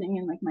was putting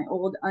in like my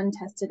old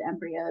untested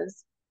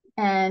embryos.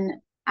 And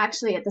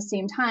actually at the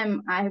same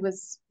time, I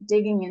was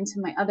digging into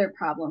my other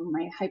problem,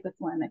 my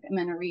hypothalamic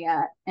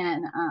amenorrhea,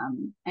 and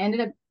I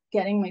ended up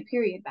getting my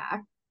period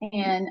back,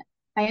 and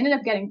I ended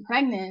up getting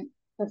pregnant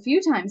a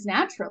few times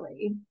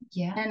naturally.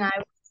 Yeah. And I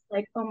was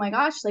like, oh my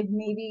gosh, like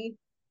maybe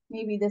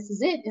this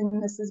is it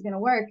and this is going to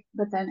work.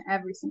 But then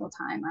every single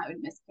time I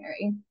would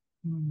miscarry.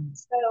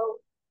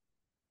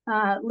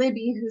 So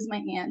Libby, who's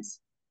my aunt,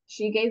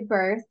 she gave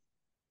birth,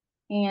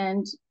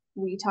 and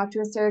we talked to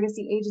a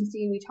surrogacy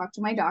agency. We talked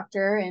to my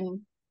doctor, and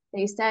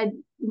they said,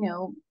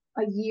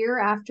 a year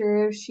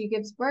after she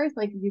gives birth,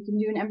 like you can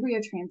do an embryo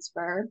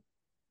transfer.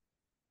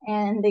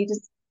 And they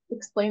just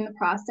explain the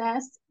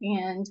process.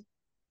 And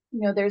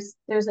there's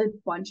a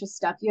bunch of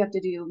stuff you have to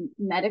do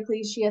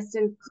medically. She has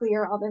to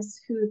clear all this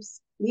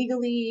hoops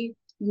legally.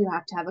 You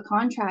have to have a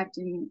contract,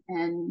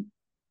 and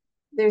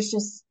there's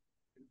just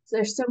So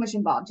there's so much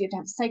involved. You have to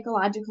have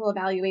psychological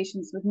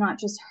evaluations with not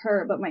just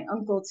her, but my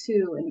uncle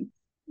too. And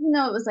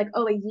it was like,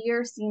 oh, a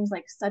year seems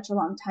like such a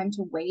long time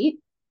to wait.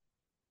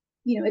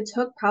 It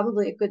took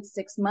probably a good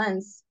 6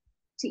 months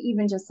to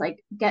even just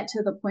like get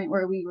to the point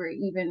where we were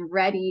even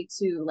ready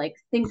to like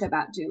think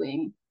about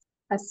doing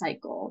a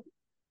cycle.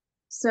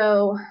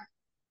 So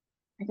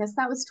I guess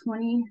that was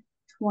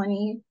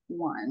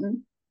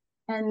 2021.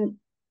 And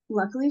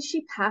luckily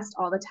she passed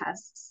all the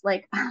tests.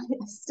 Like, I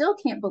still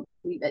can't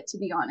believe it, to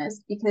be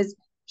honest, because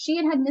she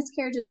had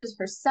miscarriages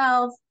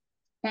herself.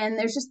 And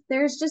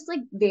there's just like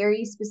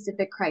very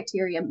specific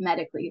criteria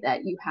medically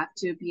that you have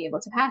to be able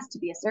to pass to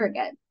be a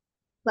surrogate.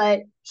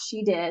 But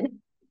she did.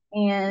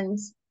 And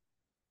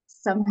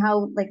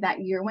somehow like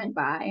that year went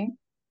by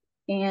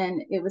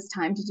and it was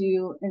time to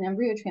do an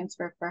embryo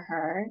transfer for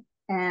her.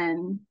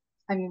 And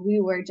I mean,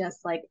 we were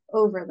just like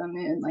over the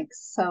moon, like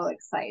so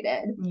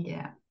excited.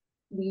 Yeah.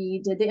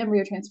 We did the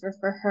embryo transfer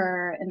for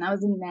her, and that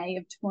was in May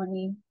of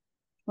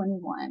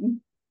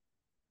 2021.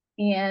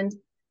 And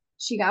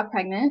she got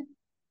pregnant.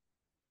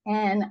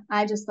 And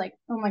I just like,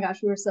 oh my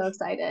gosh, we were so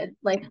excited.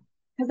 Like,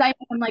 because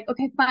I'm like,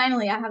 okay,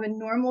 finally, I have a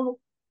normal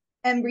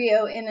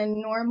embryo in a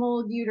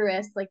normal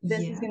uterus. Like,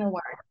 this is going to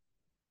work.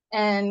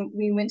 And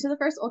we went to the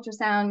first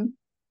ultrasound,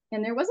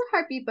 and there was a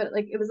heartbeat, but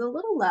like it was a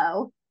little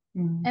low.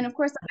 And of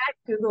course, I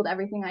Googled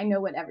everything. I know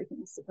what everything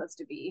is supposed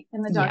to be.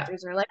 And the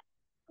doctors are like,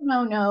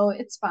 no,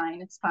 it's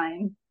fine. It's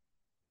fine.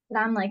 But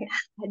I'm like,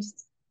 I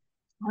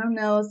don't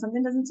know.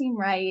 Something doesn't seem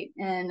right.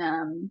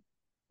 And,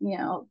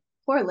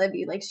 poor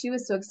Libby, like she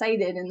was so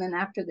excited. And then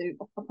after the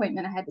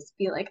appointment, I had to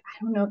be like,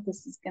 I don't know if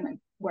this is going to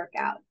work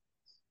out.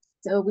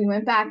 So we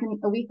went back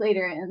a week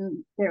later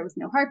and there was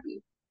no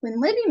heartbeat.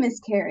 When Libby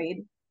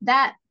miscarried,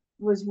 that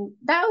was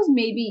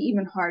maybe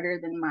even harder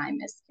than my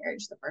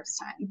miscarriage the first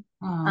time.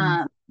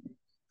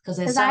 Because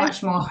there's so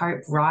much more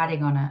hope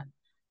riding on it.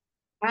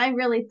 I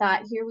really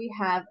thought, here we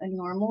have a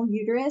normal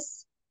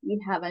uterus, we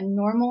have a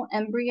normal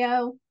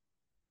embryo.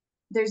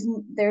 There's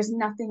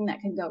nothing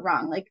that can go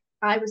wrong. Like,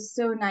 I was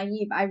so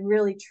naive. I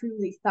really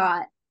truly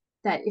thought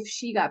that if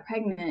she got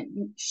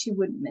pregnant, she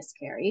wouldn't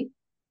miscarry.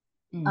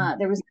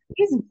 There was no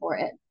reason for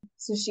it.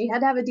 So she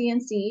had to have a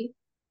D&C.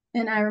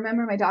 And I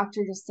remember my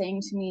doctor just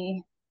saying to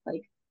me,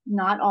 like,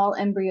 not all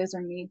embryos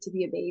are made to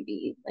be a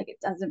baby. Like,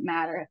 it doesn't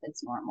matter if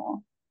it's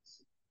normal.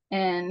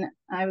 And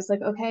I was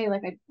like, okay,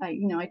 like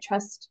I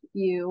trust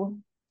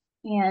you.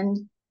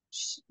 And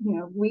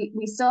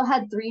we still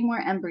had 3 more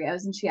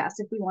embryos, and she asked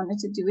if we wanted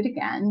to do it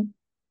again.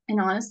 And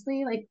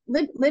honestly, like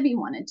Libby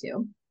wanted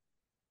to,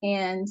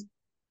 and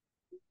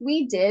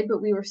we did,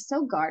 but we were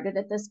so guarded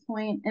at this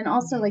point. And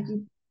also, like,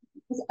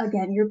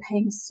 you're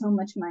paying so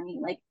much money.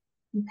 Like,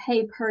 you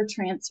pay per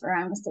transfer.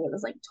 I must say it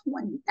was like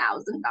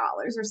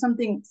 $20,000 or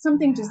something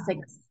just like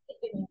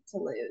to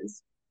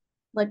lose,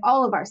 like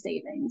all of our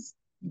savings.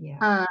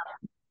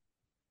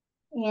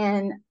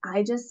 And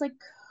I just like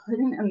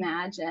couldn't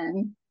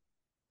imagine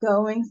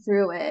going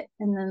through it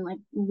and then like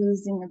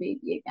losing a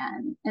baby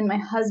again. And my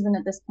husband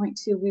at this point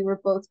too, we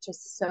were both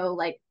just so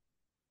like,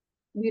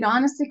 we'd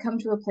honestly come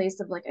to a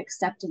place of like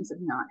acceptance of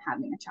not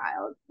having a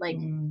child. Like,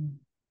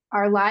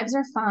 our lives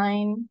are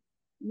fine,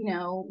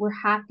 we're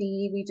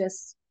happy. We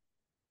just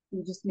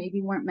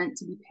maybe weren't meant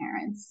to be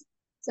parents.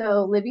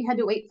 So Libby had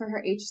to wait for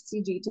her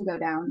HCG to go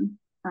down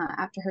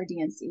after her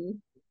D&C.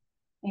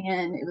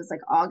 And it was like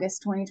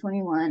August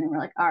 2021. And we're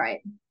like, all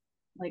right,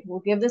 like,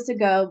 we'll give this a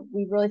go.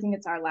 We really think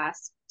it's our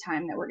last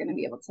time that we're going to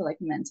be able to like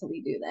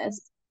mentally do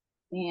this.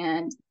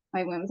 And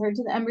I went with her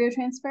to the embryo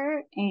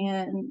transfer.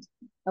 And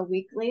a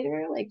week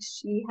later, like,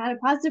 she had a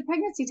positive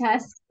pregnancy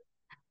test.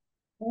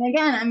 And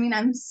again, I mean,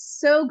 I'm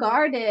so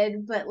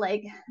guarded, but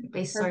like, it'd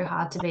be so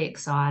hard to be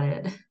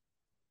excited.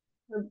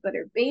 But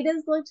her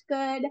betas looked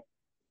good.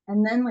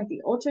 And then like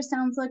the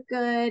ultrasounds looked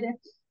good.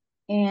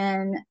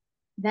 And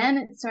then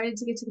it started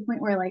to get to the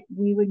point where like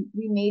we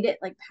made it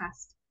like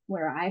past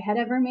where I had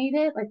ever made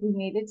it. Like, we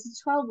made it to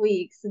 12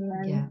 weeks. And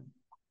then,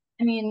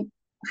 I mean,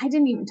 I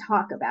didn't even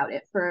talk about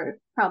it for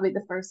probably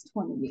the first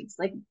 20 weeks,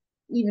 like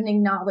even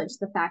acknowledge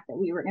the fact that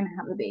we were going to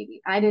have a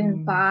baby. I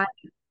didn't buy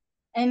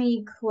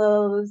any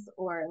clothes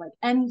or like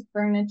any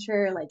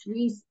furniture. Like,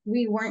 we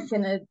weren't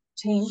going to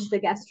change the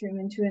guest room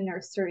into a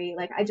nursery.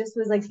 Like, I just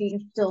was like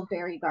being still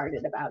very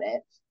guarded about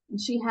it. And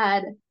she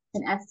had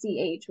an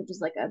SCH, which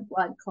is like a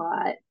blood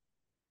clot,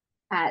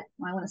 at,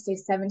 I want to say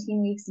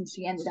 17 weeks, and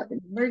she ended up in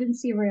the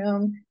emergency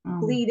room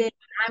bleeding.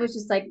 I was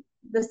just like,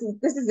 this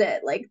is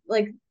it. Like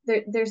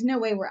there's no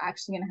way we're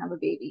actually going to have a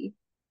baby.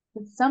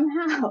 But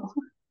somehow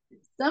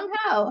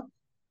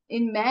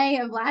in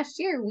May of last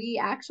year,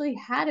 we actually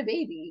had a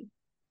baby.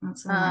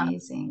 That's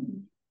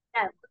amazing.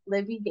 Yeah,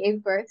 Libby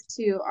gave birth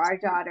to our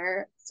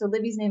daughter. So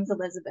Libby's name's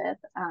Elizabeth.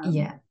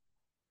 Our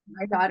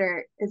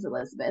daughter is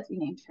Elizabeth. We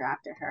named her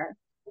after her.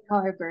 We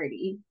call her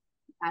Birdie.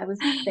 I was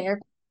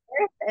there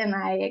and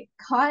I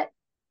caught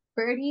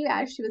Birdie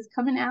as she was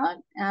coming out.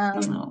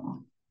 It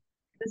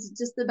was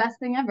just the best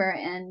thing ever.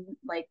 And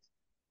like,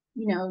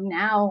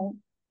 now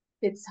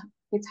it's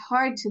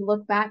hard to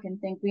look back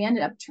and think we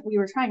ended up we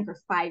were trying for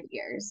 5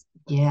 years.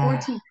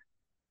 14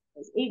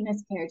 was 8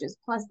 miscarriages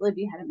plus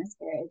Libby had a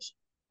miscarriage,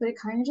 but it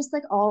kind of just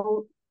like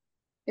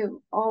it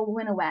all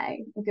went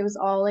away. Like it was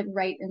all like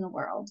right in the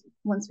world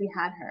once we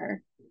had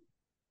her.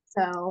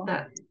 So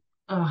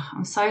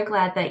I'm so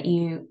glad that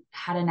you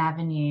had an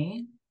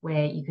avenue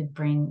where you could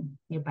bring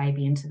your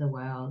baby into the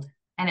world.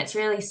 And it's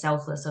really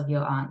selfless of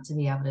your aunt to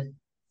be able to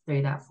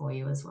do that for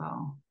you as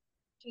well.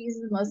 she's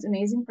the most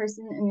amazing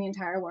person in the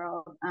entire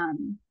world.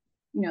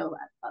 You know,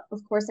 of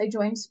course, I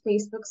joined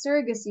Facebook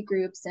surrogacy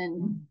groups,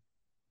 and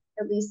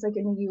at least like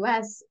in the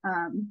US,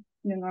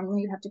 you know,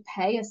 normally you have to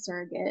pay a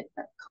surrogate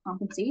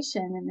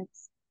compensation, and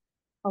it's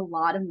a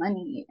lot of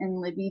money.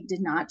 And Libby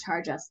did not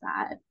charge us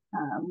that.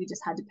 We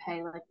just had to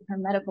pay like her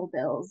medical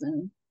bills,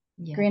 and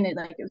granted,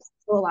 like it was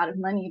still a lot of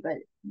money, but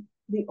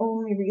the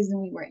only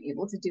reason we were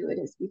able to do it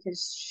is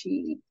because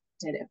she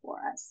did it for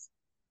us.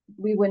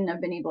 We wouldn't have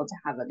been able to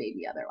have a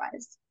baby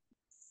otherwise.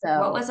 So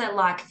what was it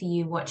like for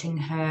you watching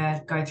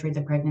her go through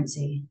the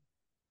pregnancy?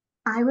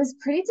 I was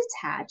pretty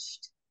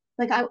detached.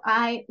 Like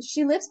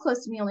she lives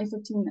close to me, only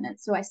 15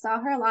 minutes. So I saw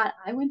her a lot.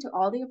 I went to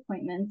all the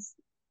appointments.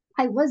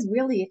 I was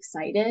really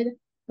excited,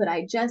 but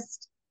I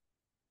just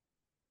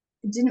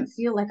didn't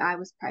feel like I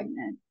was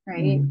pregnant,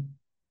 right?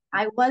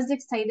 I was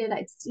excited.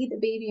 I'd see the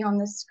baby on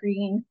the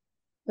screen,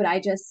 but I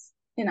just,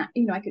 and I,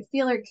 you know, I could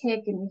feel her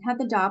kick, and we had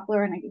the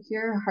Doppler and I could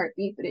hear her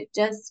heartbeat, but it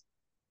just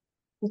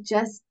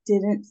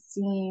didn't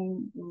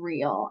seem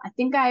real. I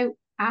think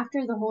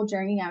after the whole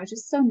journey, I was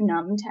just so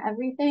numb to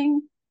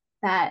everything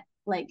that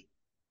like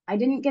I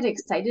didn't get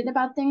excited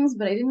about things,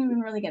 but I didn't even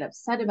really get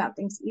upset about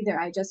things either.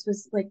 I just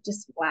was like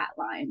just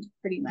flatlined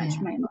pretty much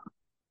my mom.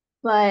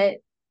 But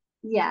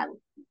yeah,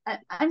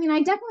 I mean,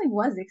 I definitely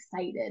was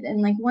excited.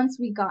 And like once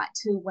we got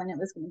to when it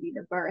was going to be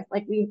the birth,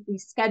 like we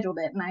scheduled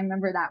it. And I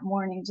remember that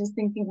morning just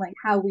thinking like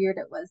how weird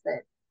it was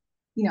that,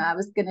 you know, I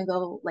was going to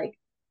go like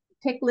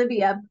pick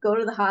Libby up, go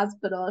to the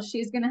hospital.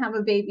 She's going to have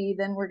a baby.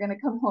 Then we're going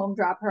to come home,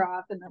 drop her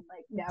off. And then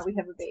like, now we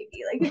have a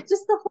baby. Like it's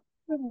just the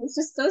whole thing was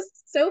just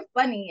so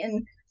funny.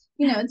 And,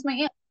 you know, it's my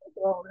aunt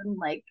and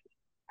like,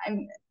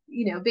 I'm,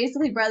 you know,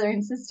 basically brother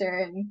and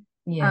sister. And,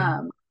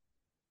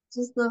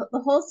 just the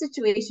whole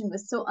situation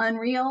was so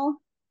unreal,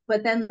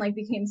 but then like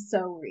became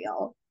so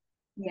real.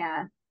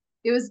 Yeah.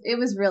 It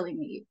was really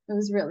neat. It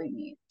was really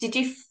neat. Did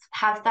you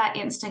have that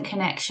instant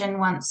connection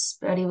once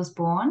Birdie was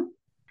born?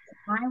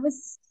 I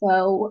was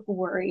so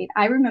worried.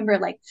 I remember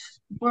like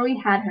before we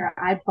had her,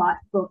 I bought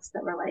books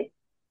that were like,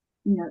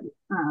 you know,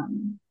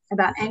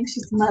 about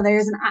anxious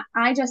mothers. And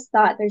I just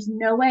thought there's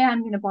no way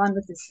I'm going to bond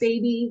with this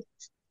baby.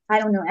 I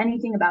don't know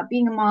anything about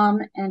being a mom.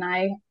 And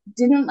I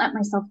didn't let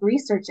myself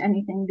research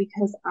anything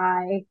because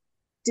I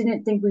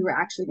didn't think we were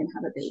actually going to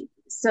have a baby.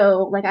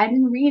 So like I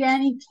didn't read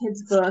any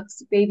kids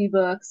books, baby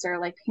books, or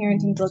like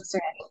parenting books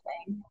or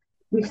anything.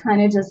 We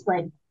kind of just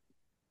like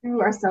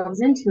threw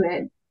ourselves into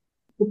it.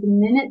 But the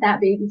minute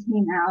that baby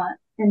came out,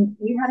 and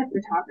we had a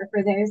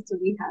photographer there, so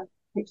we have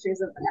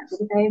pictures of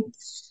everything,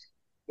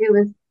 it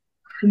was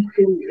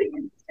completely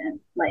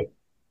instant. Like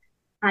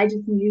I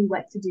just knew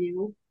what to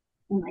do.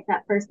 And like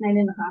that first night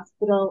in the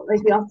hospital,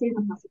 like we all stayed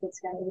in the hospital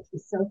together, which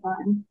was so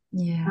fun.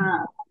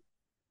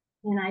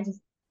 And I just,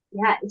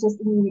 yeah, it just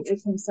immediately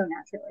came so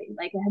naturally.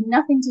 Like it had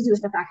nothing to do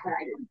with the fact that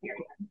I didn't carry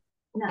him.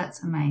 No.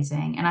 That's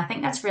amazing. And I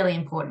think that's really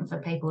important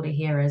for people to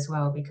hear as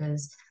well,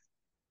 because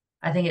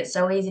I think it's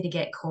so easy to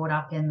get caught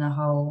up in the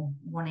whole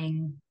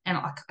wanting, and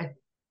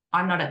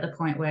I'm not at the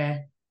point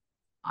where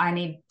I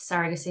need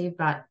surrogacy,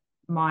 but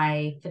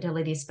my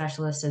fertility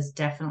specialist has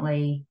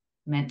definitely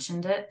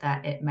mentioned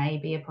that it may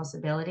be a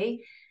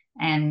possibility.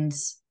 And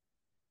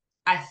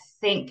I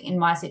think in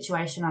my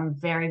situation, I'm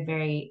very,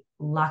 very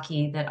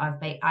lucky that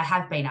I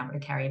have been able to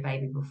carry a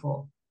baby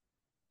before.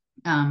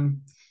 My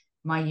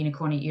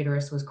unicornuate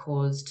uterus was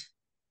caused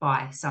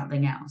by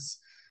something else.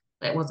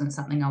 That wasn't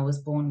something I was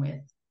born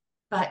with.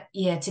 But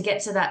yeah, to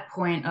get to that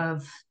point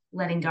of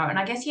letting go, and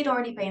I guess you'd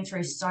already been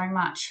through so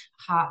much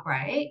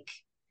heartbreak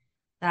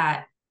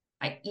that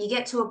you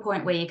get to a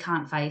point where you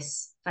can't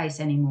face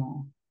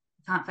anymore.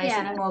 You can't face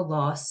any more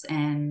loss,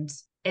 and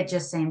it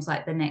just seems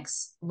like the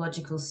next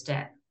logical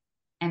step.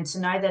 And to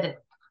know that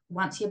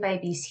once your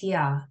baby's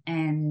here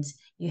and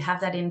you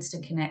have that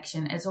instant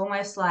connection, it's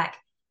almost like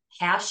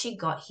how she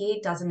got here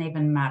doesn't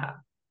even matter.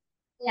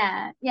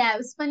 Yeah, it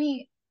was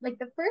funny. Like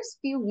the first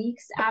few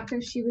weeks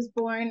after she was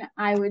born,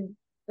 I would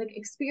like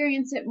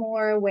experience it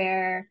more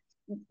where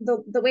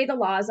the way the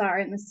laws are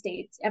in the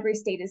states, every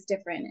state is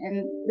different.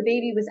 And the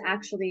baby was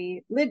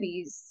actually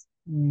Libby's.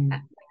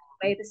 The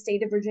way the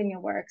state of Virginia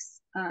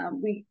works.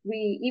 We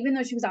even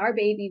though she was our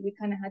baby, we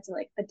kind of had to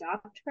like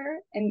adopt her.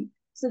 And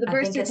so the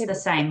birth certificate,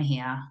 it's the same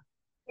here.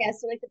 Yeah,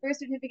 so like the birth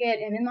certificate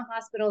and in the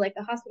hospital, like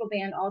the hospital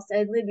band all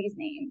said Libby's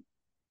name.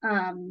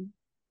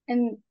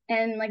 And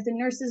like the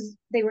nurses,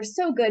 they were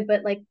so good,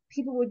 but like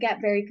people would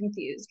get very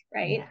confused,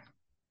 right?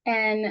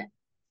 And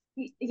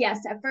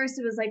yes, at first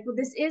it was like, well,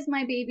 this is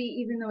my baby,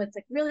 even though it's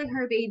like really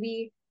her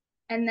baby.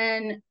 And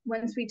then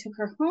once we took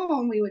her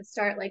home, we would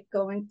start like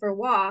going for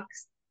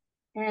walks.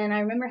 And I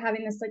remember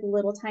having this like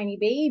little tiny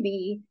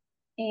baby,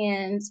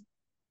 and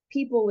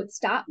people would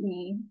stop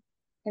me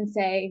and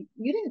say,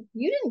 you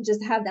didn't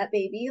just have that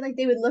baby. Like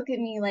they would look at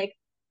me like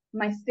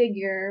my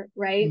figure,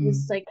 right,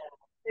 was like,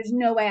 there's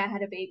no way I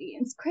had a baby.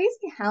 And it's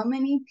crazy how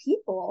many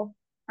people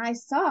I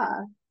saw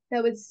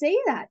that would say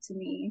that to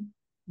me.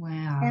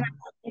 Wow.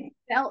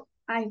 And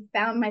I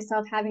found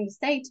myself having to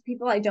say to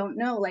people I don't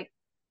know, like,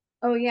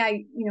 oh yeah,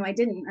 I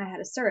had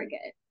a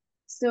surrogate.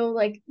 So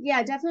like,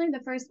 yeah, definitely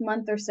the first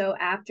month or so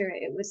after,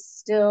 it was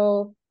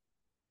still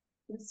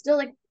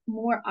like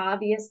more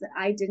obvious that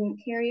I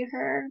didn't carry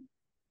her.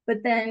 But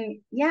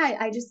then, yeah,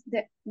 I just,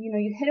 that,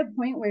 you hit a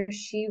point where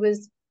she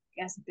was,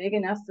 I guess, big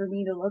enough for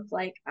me to look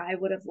like I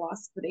would have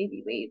lost the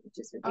baby weight, which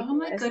is Oh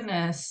my ridiculous.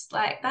 goodness.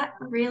 Like that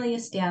really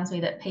astounds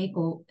me that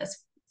people,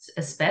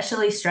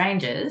 especially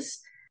strangers,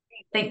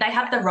 think they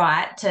have the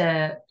right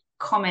to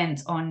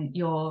comment on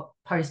your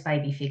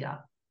post-baby figure.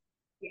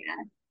 Yeah.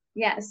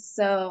 Yes.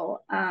 So,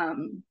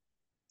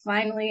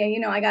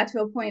 finally, I got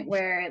to a point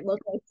where it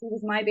looked like she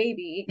was my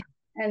baby.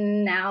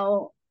 And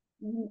now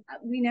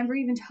we never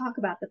even talk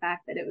about the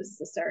fact that it was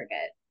a surrogate.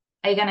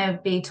 Are you going to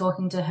be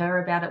talking to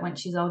her about it when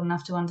she's old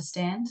enough to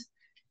understand?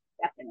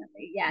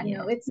 Definitely. Yeah, Yeah.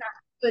 no, it's not.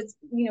 But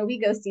we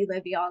go see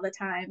Libby all the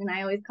time, and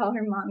I always call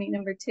her mommy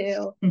number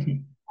two.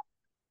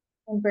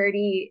 And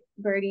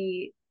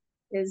Birdie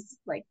is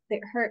like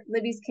her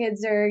Libby's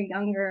kids are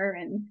younger,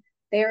 and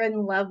they're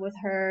in love with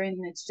her, and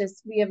it's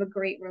just we have a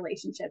great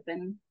relationship.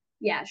 And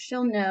yeah,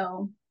 she'll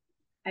know.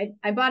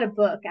 I bought a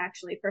book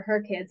actually for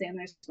her kids, and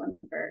there's one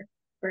for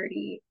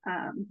Birdie,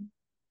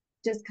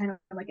 just kind of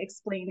like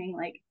explaining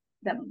like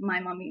that my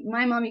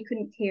mommy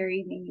couldn't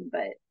carry me,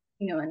 but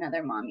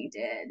another mommy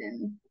did.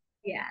 And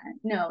yeah,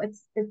 no,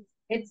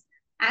 it's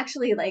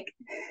actually like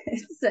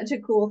it's such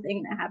a cool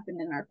thing that happened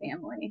in our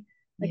family.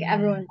 Like Yeah,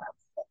 everyone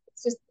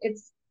loves it.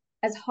 It's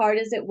as hard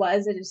as it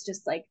was, it is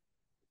just like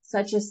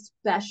such a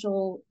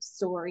special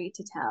story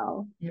to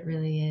tell. it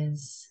really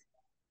is.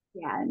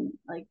 Yeah, and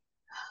like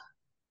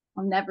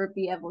I'll never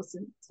be able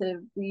to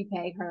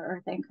repay her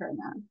or thank her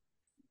enough.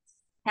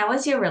 How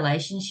was your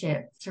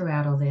relationship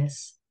throughout all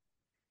this?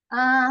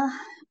 Uh,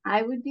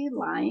 I would be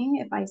lying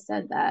if I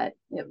said that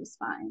it was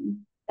fine.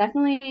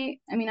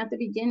 Definitely, I mean, at the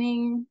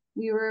beginning,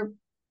 we were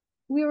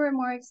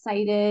more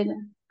excited.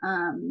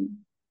 Um,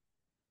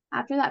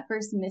 After that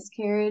first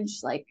miscarriage,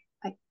 like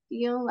I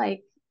feel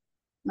like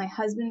my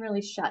husband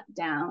really shut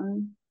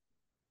down,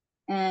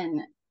 and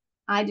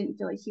I didn't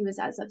feel like he was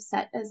as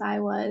upset as I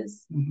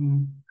was.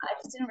 Mm-hmm. I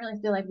just didn't really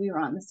feel like we were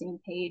on the same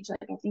page.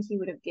 Like I think he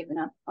would have given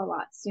up a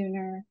lot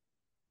sooner.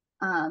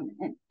 And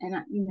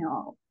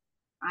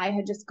I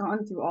had just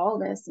gone through all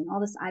this and all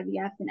this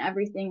IVF and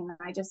everything. And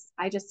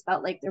I just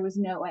felt like there was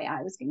no way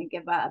I was going to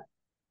give up.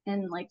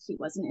 And like he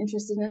wasn't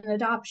interested in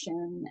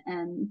adoption.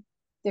 And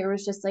there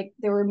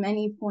were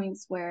many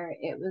points where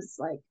it was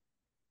like,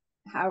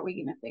 how are we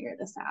going to figure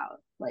this out?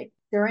 Like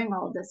during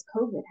all of this,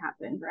 COVID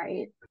happened,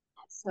 right?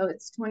 So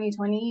it's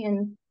 2020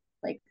 and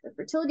like the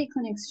fertility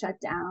clinics shut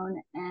down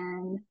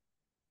and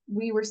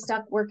we were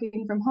stuck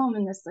working from home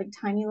in this like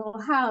tiny little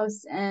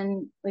house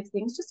and like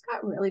things just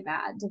got really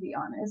bad, to be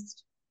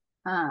honest.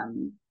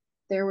 um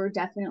there were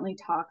definitely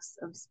talks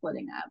of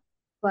splitting up,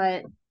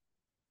 but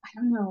I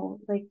don't know,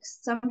 like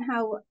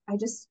somehow I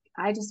just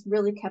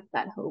really kept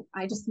that hope.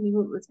 I just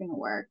knew it was going to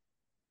work.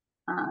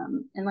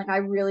 And like I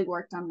really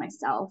worked on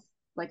myself.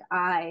 Like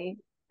I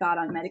got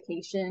on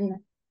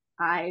medication,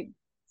 I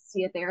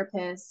see a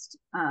therapist.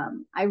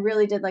 I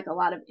really did like a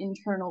lot of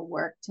internal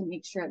work to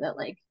make sure that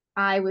like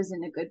I was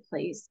in a good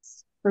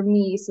place for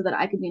me so that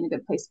I could be in a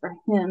good place for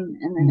him,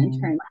 and then in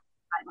turn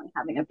like, I'm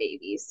having a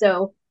baby.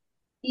 So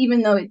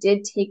even though it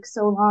did take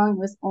so long, it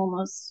was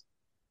almost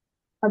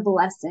a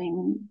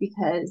blessing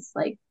because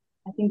like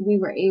I think we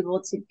were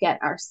able to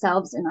get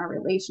ourselves and our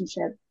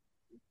relationship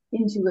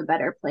into a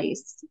better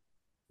place.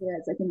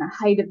 Whereas like in the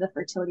height of the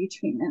fertility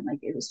treatment,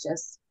 like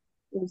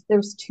there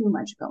was too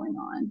much going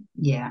on.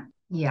 Yeah,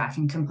 yeah, I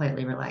can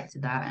completely relate to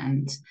that.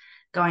 And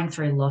going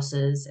through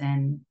losses,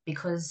 and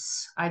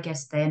because I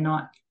guess they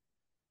don't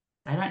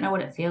know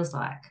what it feels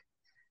like.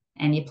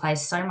 And you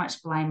place so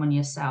much blame on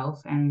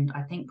yourself. And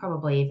I think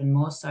probably even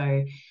more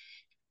so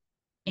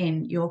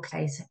in your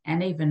case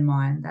and even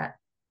mine, that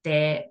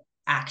there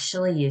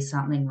actually is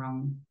something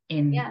wrong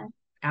in Yeah.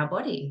 our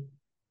body.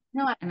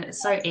 No, And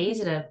it's so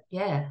easy to,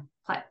 yeah,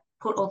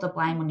 put all the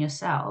blame on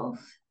yourself.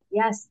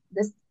 yes,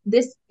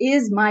 this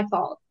is my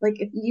fault. Like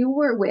if you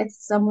were with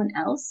someone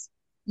else,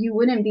 you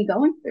wouldn't be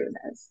going through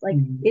this. Like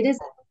it is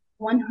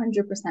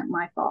 100%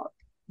 my fault.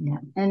 Yeah.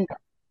 And it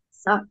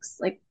sucks.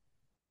 Like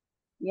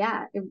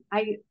yeah,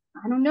 I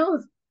don't know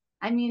if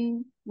I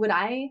mean,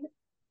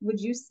 would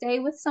you stay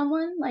with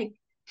someone? Like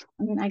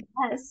I mean, I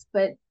guess,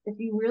 but if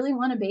you really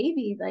want a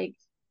baby, like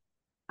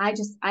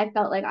I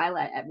felt like I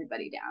let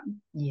everybody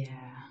down. Yeah.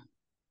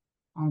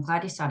 I'm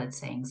glad you started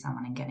seeing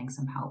someone and getting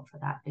some help for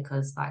that,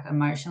 because like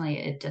emotionally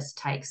it just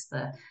takes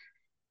the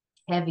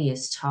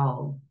heaviest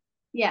toll.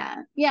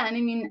 Yeah. Yeah. And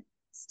I mean,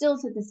 still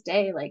to this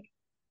day, like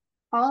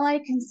all I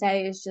can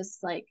say is just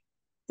like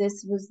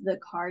this was the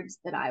cards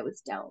that I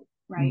was dealt,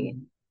 right?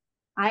 Mm.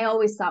 I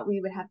always thought we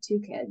would have two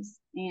kids.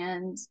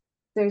 And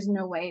there's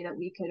no way that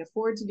we could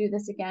afford to do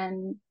this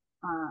again.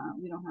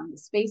 We don't have the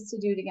space to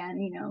do it again.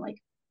 Like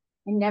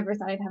I never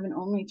thought I'd have an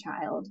only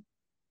child,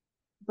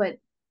 but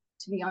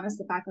to be honest,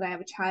 the fact that I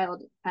have a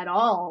child at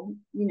all,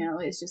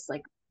 is just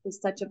like, is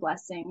such a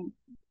blessing.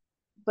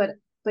 But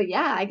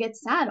yeah, I get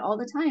sad all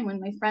the time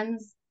when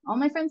all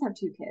my friends have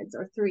 2 kids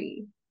or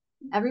 3.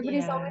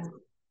 Everybody's always,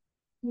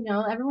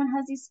 everyone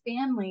has these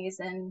families,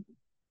 and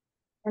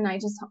I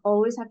just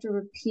always have to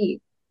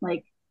repeat,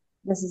 like,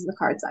 this is the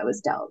cards I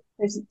was dealt.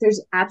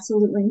 There's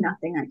absolutely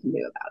nothing I can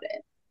do about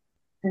it.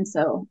 And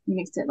so it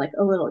makes it like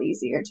a little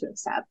easier to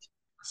accept.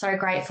 So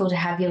grateful to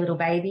have your little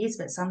babies,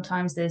 but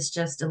sometimes there's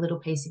just a little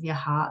piece of your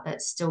heart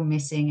that's still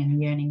missing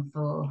and yearning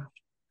for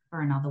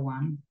another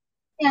one.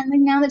 Yeah, and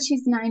like now that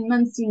she's 9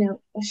 months,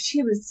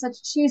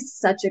 she's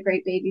such a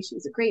great baby. She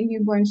was a great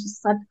newborn. She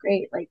slept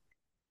great. Like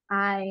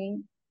I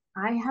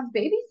have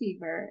baby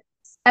fever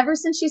ever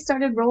since she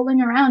started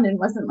rolling around and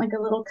wasn't like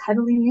a little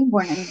cuddly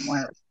newborn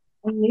anymore.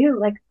 I knew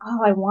like, oh,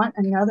 I want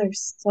another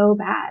so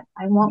bad.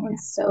 I want one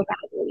so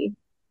badly.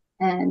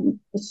 And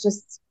it's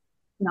just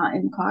not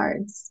in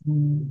cards.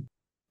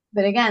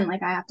 But again,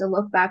 like I have to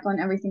look back on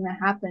everything that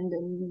happened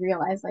and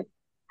realize like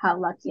how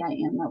lucky I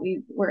am that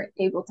we were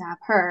able to have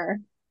her.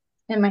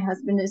 And my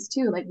husband is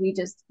too. Like we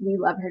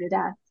love her to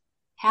death.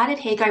 How did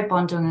he go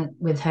bonding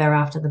with her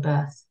after the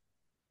birth?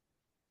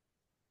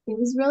 It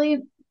was really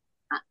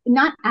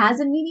not as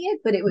immediate,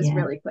 but it was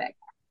really quick.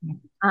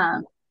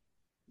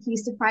 He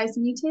surprised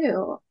me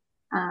too.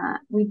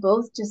 We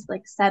both just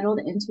like settled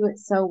into it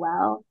so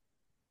well.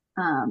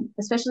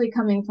 Especially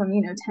coming from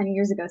 10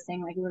 years ago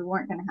saying like we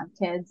weren't going to have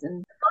kids,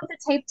 and the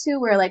type too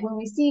where like when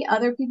we see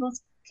other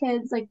people's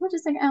kids, like we're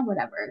just like, oh,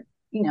 whatever.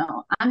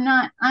 I'm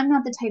not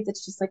the type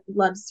that's just like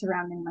loves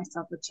surrounding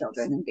myself with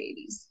children and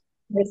babies.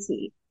 Is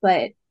he?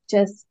 But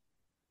just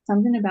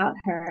something about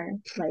her,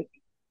 like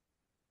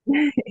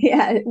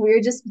yeah, we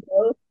were just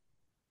both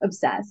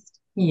obsessed.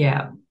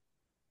 Yeah.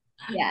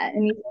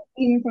 And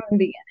even from the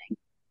beginning.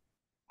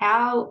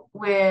 How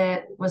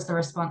was the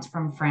response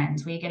from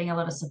friends? Were you getting a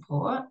lot of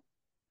support?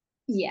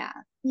 Yeah.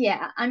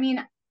 I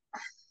mean,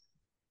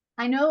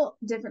 I know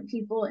different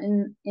people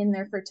in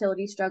their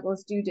fertility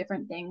struggles do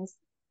different things.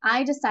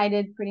 I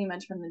decided pretty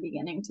much from the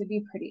beginning to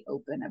be pretty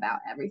open about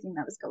everything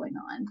that was going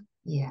on.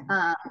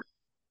 Yeah.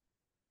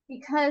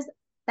 Because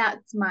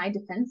that's my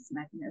defense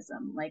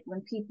mechanism. Like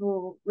when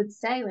people would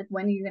say, like,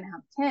 when are you going to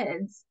have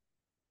kids?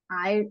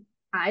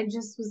 I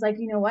just was like,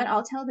 you know what?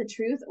 I'll tell the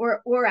truth.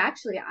 Or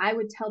actually, I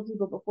would tell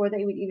people before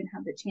they would even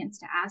have the chance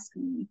to ask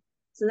me,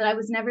 so that I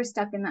was never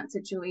stuck in that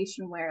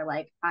situation where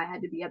like I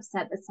had to be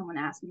upset that someone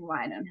asked me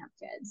why I don't have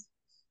kids.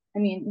 I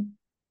mean,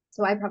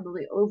 so I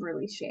probably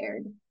overly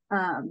shared.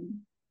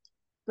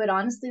 But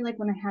honestly, like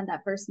when I had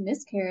that first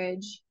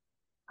miscarriage,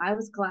 I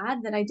was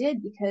glad that I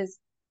did, because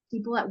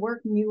people at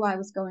work knew I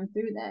was going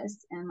through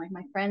this, and like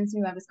my friends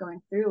knew I was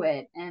going through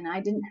it, and I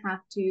didn't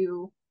have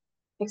to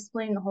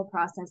explain the whole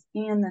process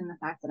and then the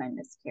fact that I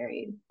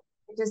miscarried.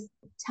 Just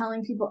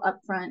telling people up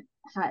front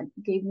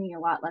gave me a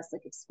lot less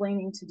like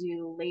explaining to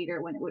do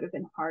later when it would have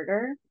been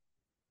harder.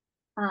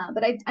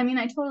 But I mean,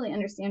 I totally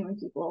understand when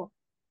people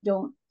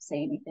don't say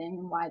anything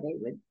and why they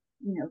would,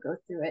 go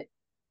through it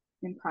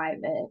in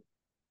private.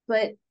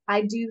 But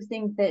I do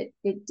think that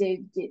it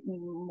did get me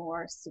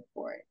more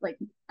support. Like,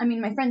 I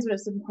mean, my friends would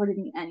have supported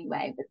me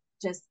anyway, but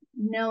just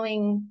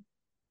knowing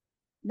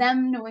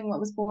what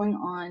was going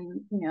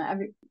on,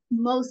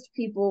 most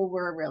people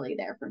were really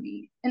there for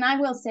me. And I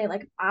will say,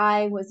 like,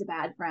 I was a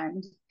bad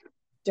friend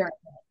during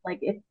it. Like,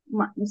 if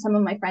some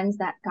of my friends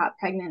that got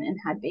pregnant and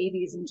had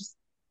babies and just,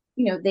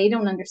 they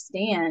don't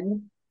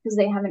understand because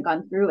they haven't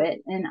gone through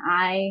it. And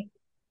I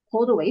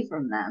pulled away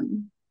from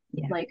them.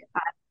 Yeah. Like,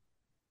 I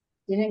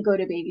didn't go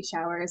to baby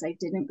showers. I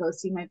didn't go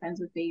see my friends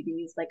with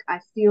babies. Like, I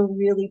feel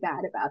really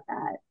bad about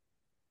that.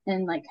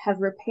 And like have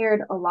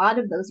repaired a lot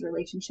of those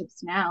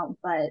relationships now,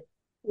 but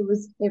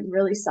it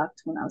really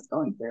sucked when I was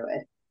going through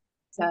it.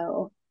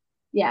 So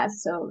yeah,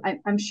 so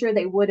I'm sure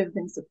they would have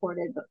been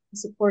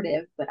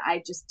supportive, but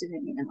I just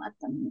didn't even let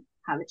them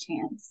have a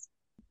chance.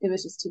 It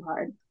was just too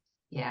hard.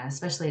 Yeah,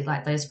 especially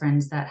like those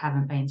friends that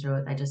haven't been through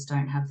it, they just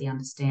don't have the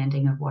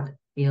understanding of what it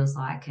feels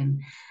like.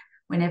 And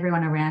when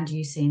everyone around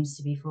you seems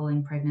to be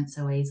falling pregnant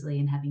so easily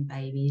and having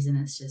babies, and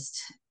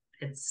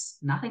it's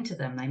nothing to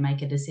them. They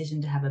make a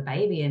decision to have a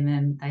baby and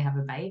then they have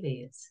a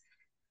baby.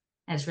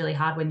 It's really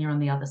hard when you're on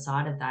the other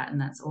side of that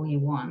and that's all you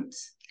want.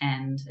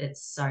 And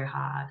it's so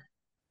hard.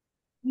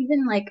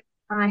 Even like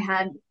I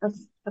had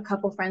a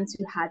couple friends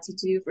who had to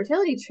do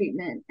fertility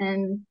treatment,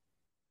 and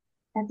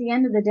at the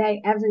end of the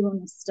day, everyone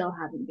was still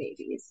having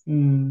babies.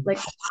 Like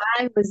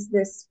I was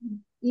this,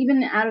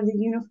 even out of the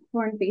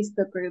unicorn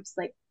Facebook groups,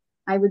 like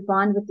I would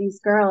bond with these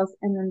girls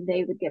and then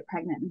they would get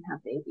pregnant and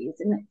have babies.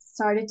 And it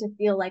started to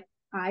feel like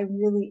I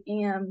really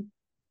am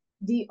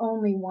the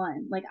only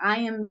one. Like I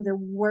am the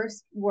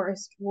worst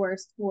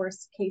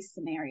case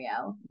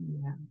scenario.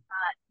 Yeah.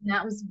 And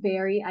that was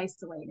very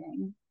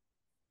isolating.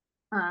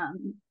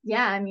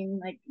 Yeah, I mean,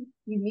 like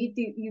you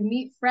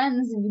meet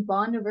friends and you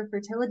bond over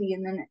fertility,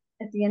 and then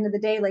at the end of the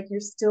day, like you're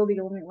still the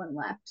only one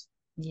left.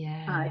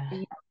 Yeah.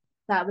 Yeah,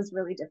 that was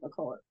really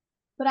difficult.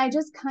 But I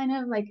just kind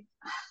of like,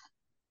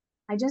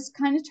 I just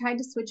kind of tried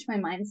to switch my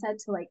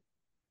mindset to like,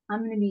 I'm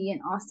going to be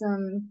an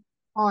awesome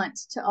aunt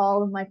to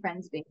all of my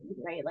friends' babies,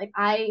 right? Like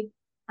I'm,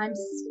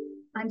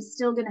 I'm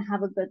still going to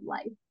have a good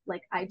life.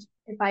 Like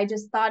if I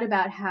just thought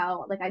about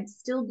how like I'd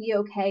still be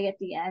okay at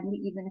the end,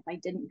 even if I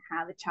didn't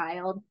have a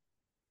child,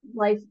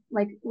 life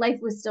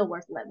was still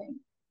worth living.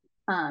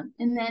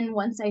 And then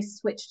once I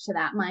switched to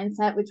that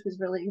mindset, which was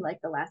really like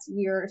the last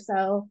year or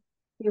so,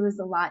 it was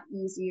a lot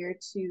easier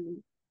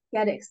to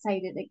get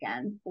excited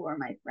again for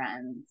my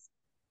friends.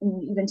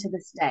 And even to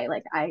this day,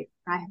 like I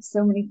have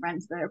so many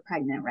friends that are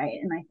pregnant, right?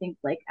 And I think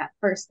like at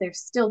first they're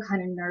still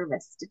kind of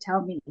nervous to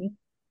tell me,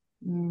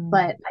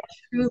 but I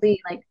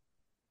truly like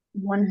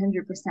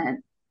 100%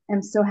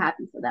 am so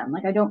happy for them.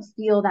 Like I don't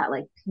feel that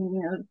like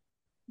pain of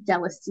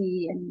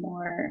jealousy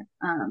anymore.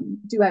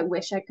 Do I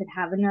wish I could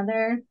have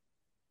another?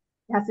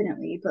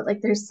 Definitely. But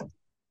like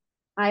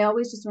I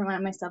always just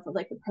remind myself of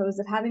like the pros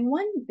of having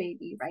one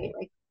baby, right?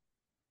 Like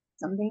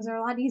some things are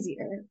a lot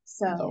easier.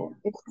 So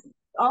it's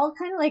all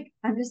kind of like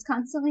I'm just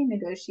constantly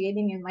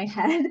negotiating in my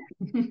head.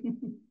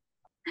 Again,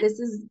 this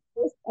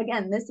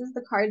is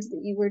the cards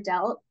that you were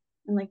dealt,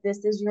 and like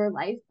this is your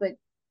life, but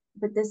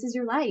this is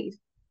your life.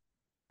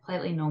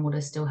 Completely normal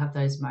to still have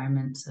those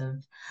moments of,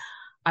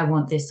 I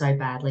want this so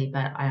badly,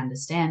 but I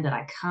understand that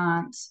I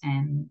can't,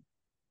 and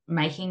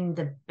making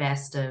the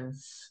best of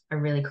a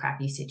really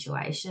crappy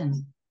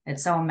situation.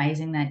 It's so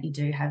amazing that you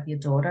do have your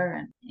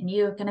daughter, and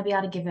you're going to be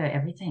able to give her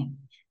everything.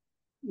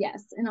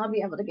 Yes, and I'll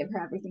be able to give her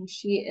everything.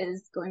 She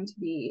is going to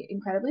be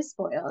incredibly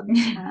spoiled.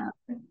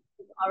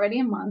 Already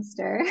a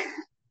monster.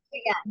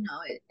 Yeah, no,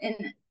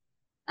 and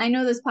I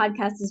know this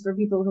podcast is for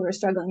people who are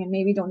struggling and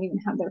maybe don't even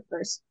have their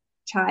first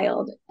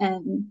child.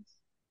 And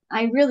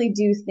I really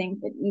do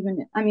think that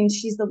I mean,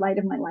 she's the light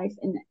of my life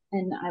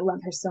and I love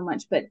her so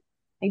much, but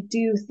I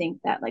do think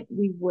that like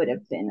we would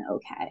have been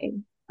okay.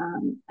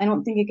 I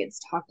don't think it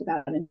gets talked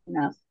about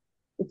enough.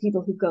 The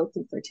people who go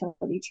through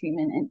fertility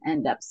treatment and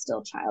end up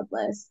still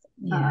childless.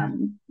 Yeah.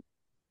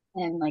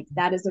 And like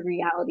that is a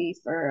reality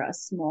for a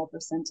small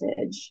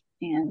percentage.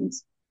 And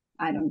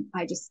I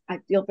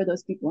feel for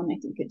those people and I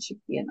think it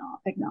should be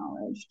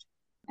acknowledged.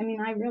 I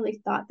mean, I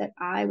really thought that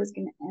I was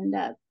going to end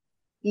up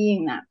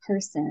being that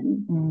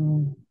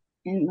person.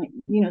 And like,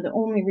 the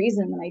only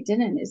reason that I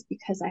didn't is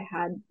because I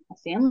had a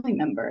family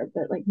member,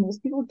 but like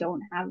most people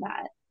don't have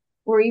that.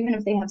 Or even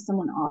if they have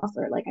someone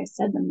offer, like I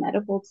said, the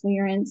medical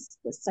clearance,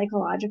 the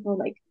psychological,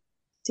 like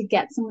to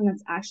get someone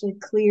that's actually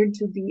cleared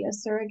to be a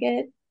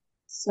surrogate,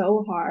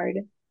 so hard.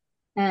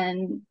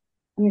 And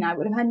I mean, I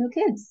would have had no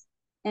kids.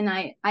 And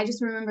I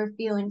just remember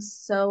feeling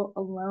so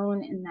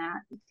alone in that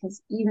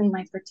because even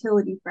my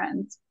fertility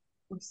friends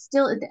were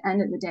still at the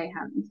end of the day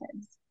having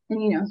kids.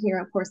 And, here,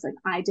 of course, like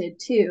I did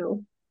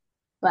too.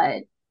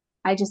 But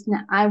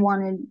I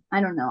wanted,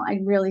 I don't know, I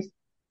really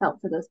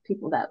felt for those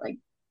people that like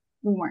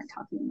we weren't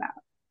talking about.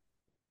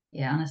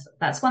 Yeah, honestly,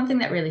 that's one thing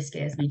that really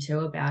scares me too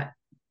about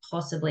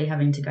possibly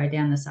having to go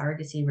down the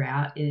surrogacy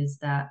route is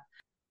that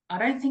I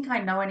don't think I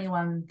know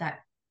anyone that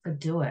could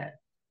do it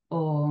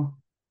or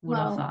would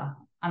offer.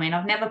 I mean,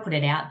 I've never put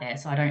it out there,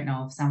 so I don't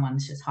know if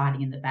someone's just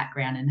hiding in the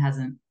background and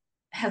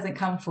hasn't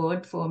come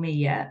forward for me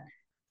yet.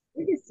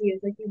 Surrogacy is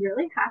like you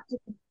really have to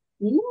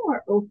be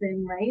more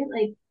open, right?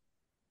 Like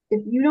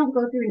if you don't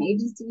go through an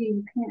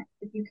agency,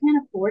 if you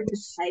can't afford to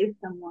pay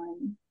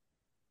someone,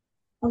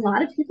 a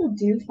lot of people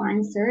do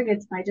find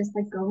surrogates by just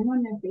like going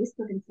on their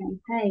Facebook and saying,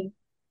 "Hey,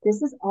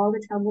 this is all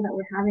the trouble that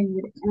we're having.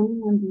 Would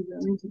anyone be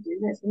willing to do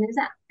this?" And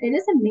it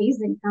is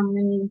amazing how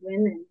many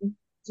women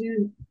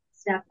do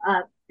step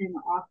up and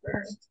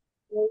offer.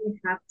 You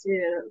have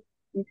to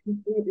be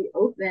completely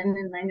open,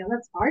 and I know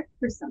that's hard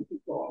for some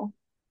people.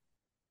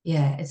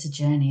 Yeah, it's a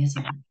journey,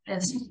 isn't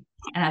it?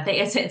 And I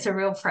think it's a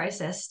real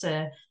process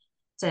to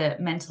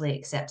mentally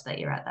accept that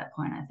you're at that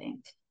point, I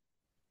think.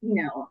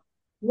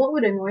 What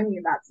would annoy me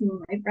about some of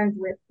my friends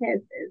with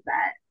kids is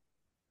that,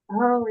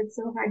 oh, it's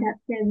so hard to have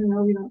kids and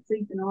oh, we don't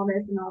sleep and all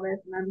this and all this.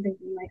 And I'm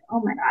thinking like,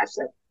 oh my gosh,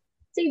 like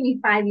take me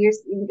 5 years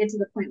to even get to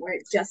the point where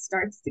it just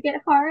starts to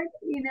get hard,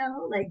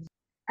 like,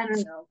 I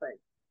don't know. But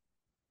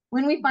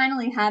when we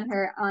finally had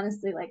her,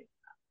 honestly, like,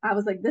 I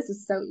was like, this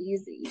is so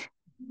easy.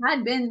 I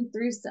had been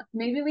through some,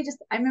 maybe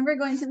I remember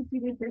going to the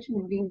pediatrician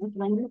and being like,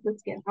 when does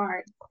this get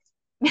hard?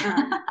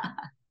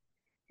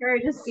 Her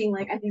just being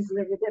like, I think you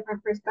have a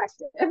different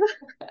perspective.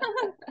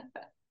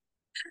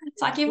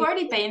 It's like you've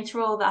already been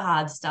through all the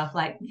hard stuff,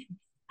 like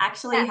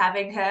actually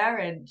having her,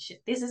 and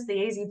this is the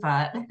easy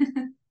part.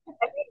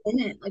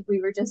 Like we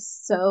were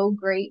just so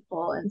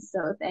grateful and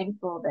so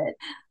thankful that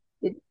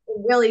it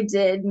really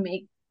did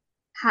make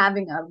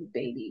having a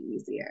baby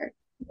easier.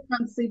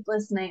 On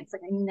sleepless nights,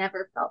 like I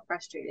never felt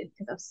frustrated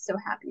because I was so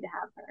happy to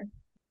have her.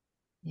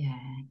 Yeah,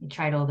 you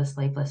trade all the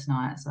sleepless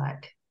nights,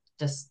 like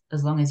just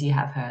as long as you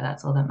have her,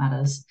 that's all that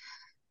matters.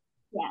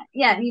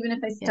 Yeah. And even if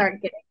I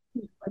start getting,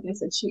 like I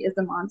said, she is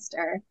a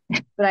monster,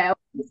 but I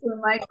always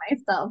remind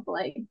myself,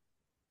 like,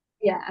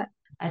 yeah.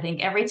 I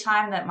think every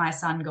time that my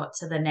son got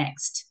to the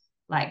next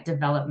like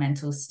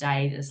developmental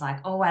stage. It's like,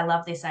 oh, I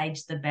love this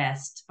age the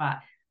best, but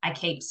I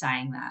keep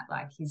saying that.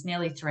 Like he's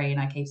nearly 3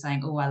 and I keep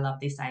saying, oh, I love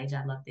this age.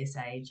 I love this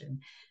age. And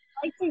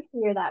I like to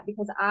hear that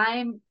because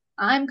I'm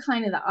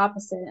kind of the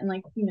opposite. And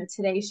like,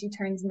 today she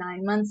turns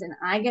 9 months and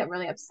I get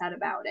really upset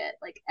about it.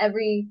 Like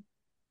every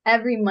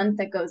month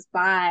that goes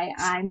by,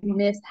 I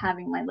miss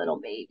having my little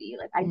baby.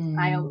 Like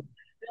I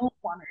don't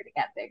want her to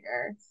get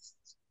bigger.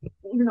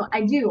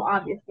 I do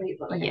obviously,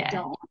 but like I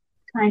don't.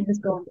 Time is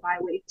going by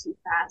way too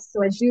fast.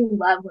 So I do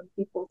love when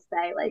people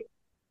say like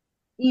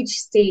each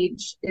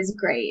stage is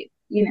great.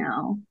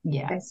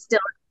 I still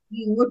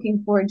be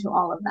looking forward to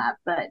all of that,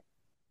 but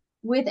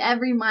with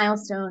every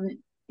milestone,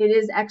 it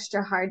is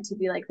extra hard to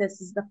be like,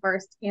 this is the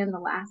first and the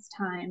last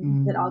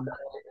time that I'll go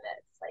through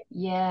this. Like,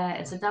 yeah,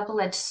 it's a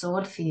double-edged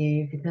sword for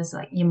you because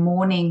like you're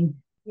mourning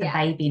the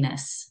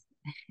babiness,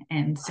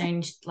 and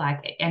soon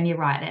and you're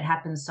right, it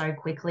happens so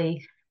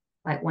quickly.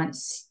 Like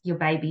once your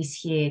baby's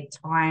here,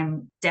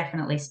 time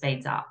definitely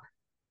speeds up.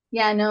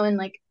 Yeah, no, and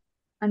like,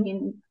 I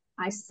mean,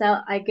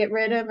 I get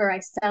rid of, or I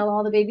sell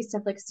all the baby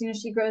stuff like as soon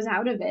as she grows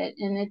out of it,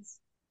 and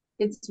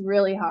it's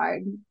really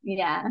hard.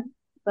 Yeah,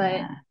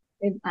 but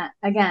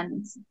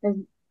again,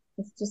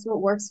 it's just what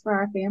works for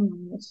our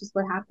family. It's just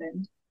what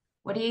happened.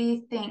 What do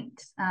you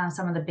think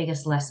some of the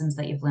biggest lessons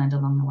that you've learned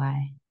along the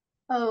way?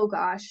 Oh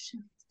gosh,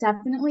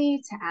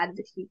 definitely to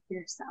advocate for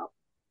yourself.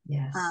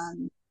 Yes.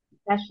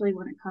 Especially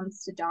when it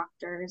comes to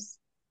doctors.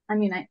 I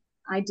mean,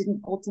 I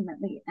didn't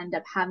ultimately end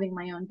up having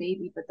my own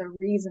baby, but the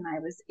reason I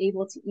was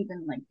able to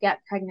even like get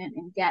pregnant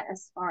and get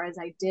as far as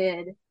I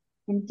did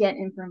and get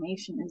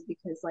information is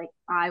because like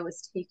I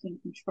was taking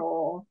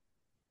control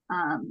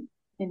and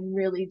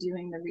really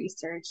doing the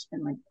research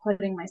and like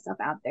putting myself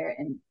out there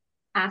and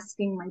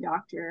asking my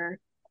doctor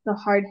the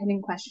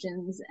hard-hitting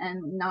questions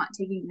and not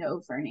taking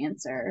no for an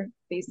answer,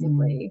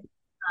 basically.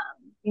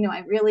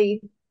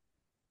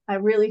 I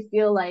really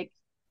feel like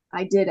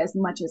I did as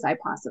much as I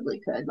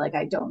possibly could. Like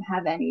I don't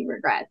have any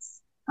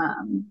regrets.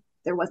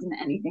 There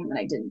wasn't anything that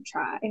I didn't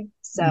try.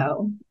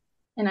 So,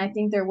 and I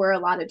think there were a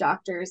lot of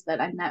doctors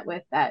that I met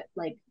with that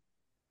like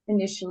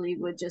initially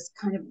would just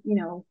kind of,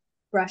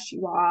 brush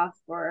you off,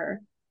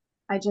 or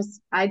I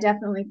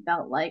definitely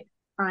felt like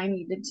I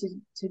needed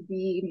to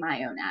be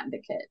my own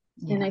advocate.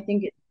 And I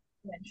think it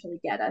eventually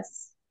get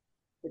us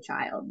the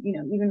child.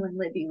 Even when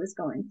Libby was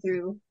going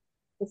through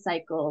the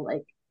cycle,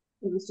 like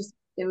it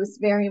was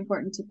very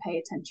important to pay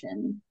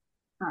attention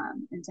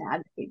and to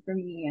advocate for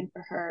me and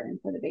for her and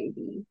for the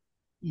baby.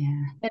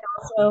 Yeah. And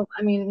also,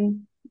 I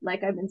mean,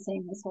 like I've been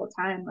saying this whole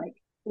time, like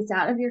it's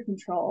out of your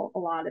control, a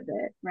lot of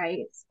it,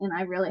 right? And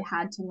I really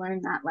had to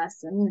learn that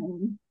lesson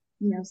and,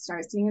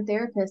 start seeing a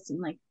therapist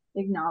and like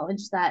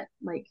acknowledge that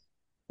like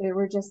there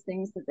were just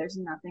things that there's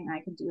nothing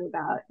I could do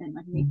about, and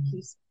like make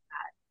peace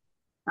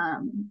with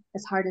that.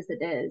 As hard as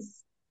it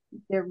is,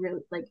 they're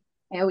really like,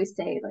 I always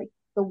say, like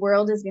the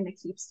world is going to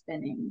keep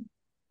spinning,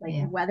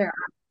 like whether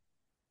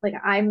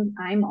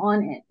I'm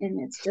on it, and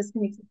it's just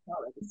going to keep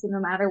going. So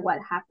no matter what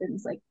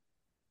happens, like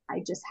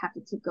I just have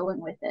to keep going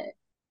with it.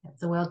 If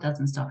the world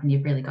doesn't stop, and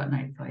you've really got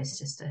no choice,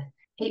 just to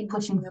keep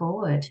pushing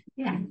forward.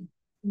 Yeah.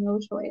 No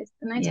choice.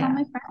 And I tell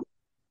my friends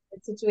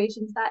in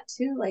situations that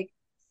too, like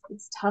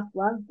it's tough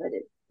love, but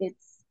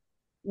it's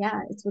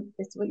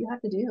what you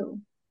have to do.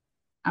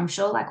 I'm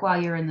sure like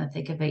while you're in the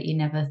thick of it, you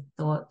never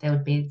thought there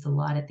would be the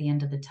light at the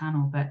end of the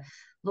tunnel. But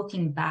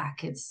looking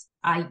back,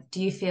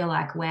 do you feel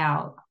like,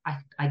 wow,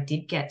 I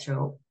did get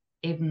through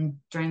it, even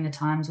during the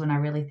times when I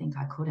really think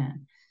I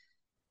couldn't?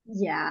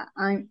 Yeah,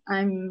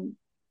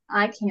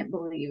 I can't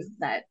believe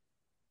that.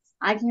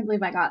 I can't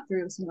believe I got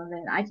through some of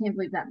it. I can't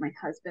believe that my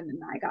husband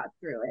and I got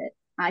through it.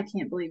 I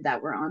can't believe that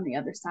we're on the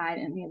other side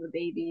and we have a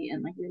baby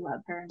and like we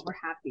love her and we're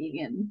happy.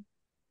 And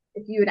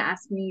if you had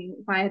asked me,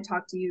 if I had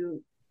talked to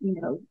you, in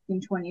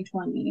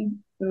 2020,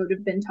 we would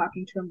have been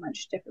talking to a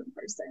much different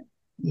person.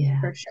 Yeah.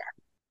 For sure.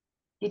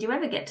 Did you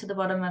ever get to the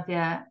bottom of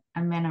your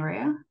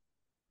amenorrhea?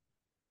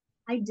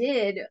 I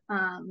did,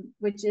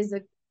 which is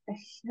a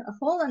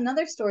whole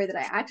another story that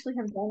I actually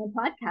have done a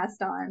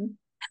podcast on.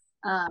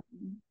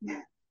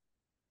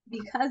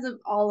 Because of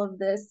all of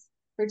this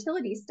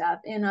fertility stuff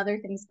and other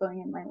things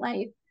going in my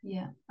life.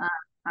 Yeah.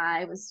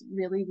 I was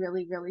really,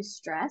 really, really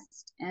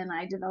stressed, and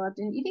I developed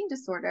an eating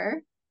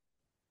disorder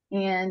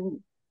and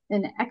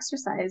an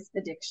exercise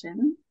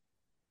addiction,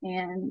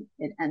 and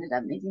it ended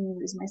up making me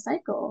lose my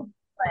cycle.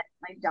 But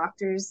my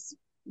doctors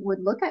would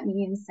look at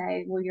me and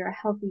say, well, you're a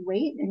healthy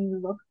weight and you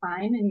look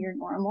fine and you're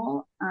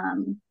normal.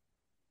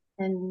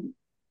 And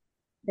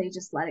they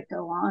just let it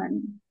go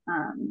on.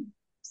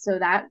 So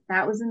that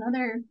was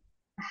another,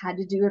 I had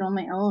to do it on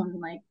my own,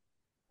 like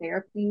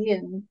therapy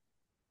and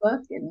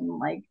book and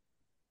like,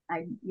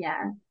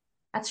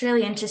 That's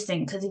really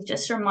interesting because it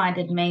just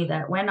reminded me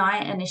that when I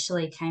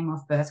initially came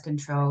off birth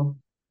control,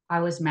 I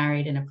was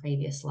married in a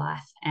previous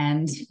life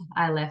and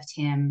I left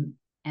him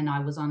and I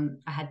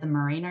had the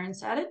Mirena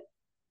inserted.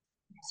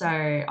 So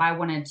I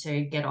wanted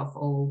to get off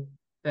all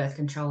birth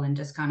control and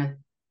just kind of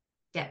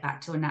get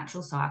back to a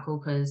natural cycle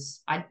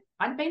because I'd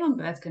been on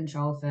birth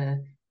control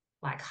for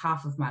like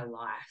half of my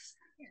life.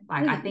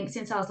 like, I think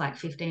since I was like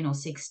 15 or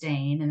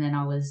 16, and then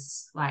I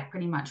was like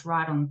pretty much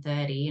right on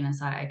 30, and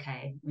it's like,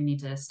 okay, we need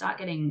to start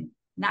getting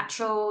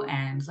natural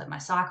and let my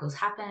cycles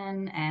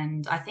happen.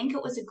 And I think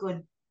it was a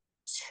good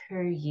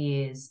 2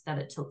 years that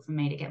it took for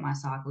me to get my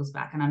cycles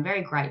back. And I'm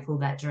very grateful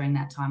that during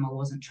that time I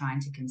wasn't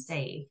trying to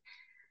conceive.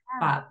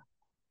 But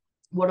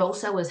what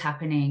also was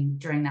happening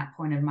during that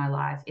point of my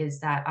life is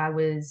that I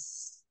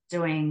was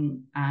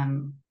doing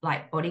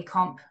like body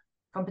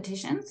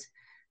competitions.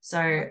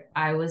 So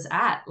I was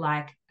at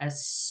like a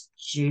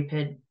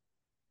stupid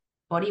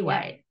body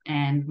weight,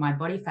 and my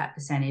body fat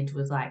percentage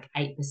was like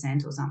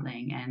 8% or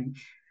something. And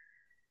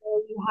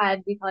you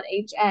had, we call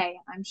it HA.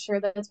 I'm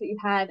sure that's what you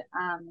had.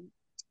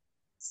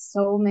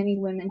 So many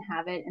women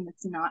have it, and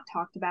it's not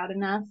talked about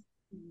enough.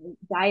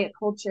 Diet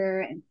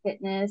culture and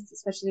fitness,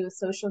 especially with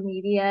social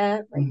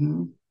media, like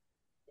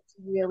it's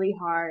really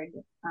hard.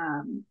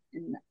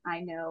 And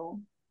I know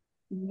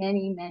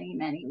many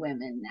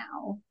women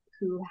now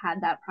who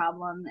had that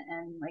problem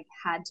and like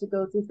had to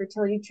go through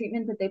fertility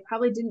treatment that they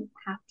probably didn't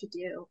have to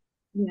do.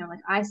 You know, like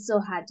I still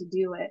had to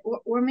do it,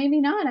 or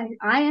maybe not.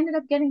 I ended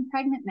up getting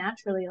pregnant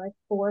naturally like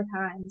 4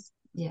 times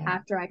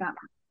after I got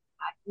my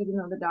back, even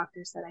though the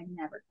doctor said I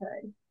never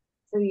could.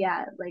 So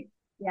yeah, like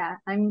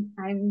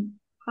I'm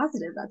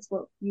positive that's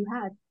what you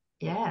had.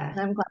 Yeah. And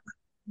I'm glad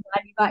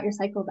you got your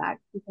cycle back,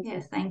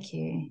 because thank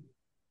you.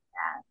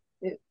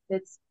 Yeah,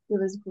 it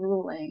was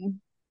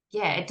grueling.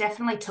 Yeah, it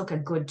definitely took a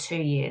good 2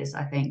 years,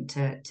 I think,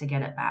 to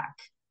get it back.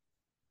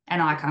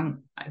 And like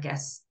I'm, I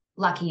guess,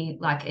 lucky,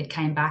 like it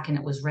came back and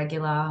it was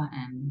regular.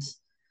 And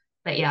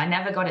but yeah, I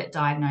never got it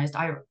diagnosed.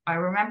 I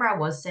remember I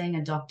was seeing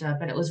a doctor,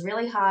 but it was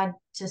really hard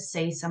to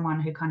see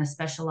someone who kind of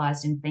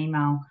specialized in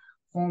female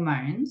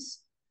hormones,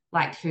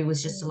 like who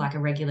was just like a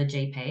regular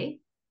GP.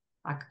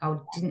 Like I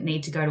didn't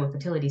need to go to a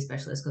fertility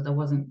specialist because I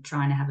wasn't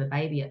trying to have a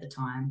baby at the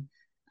time.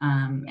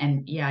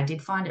 And yeah, I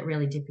did find it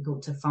really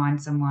difficult to find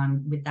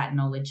someone with that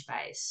knowledge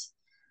base.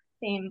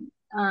 Same.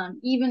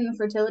 Even the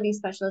fertility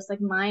specialist,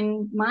 like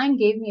mine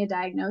gave me a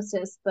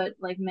diagnosis, but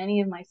like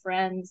many of my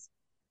friends,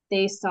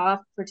 they saw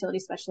fertility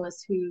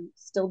specialists who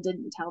still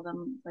didn't tell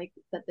them like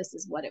that this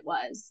is what it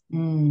was.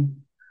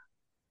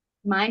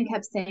 Mine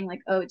kept saying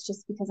like, oh, it's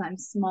just because I'm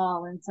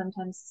small, and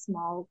sometimes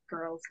small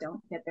girls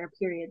don't get their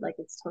period, like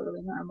it's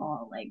totally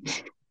normal.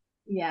 Like,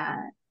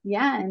 yeah,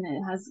 and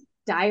it has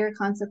dire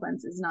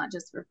consequences, not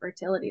just for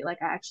fertility.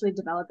 Like I actually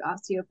developed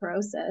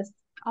osteoporosis.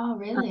 Oh,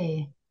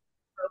 really?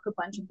 Broke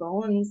a bunch of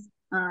bones.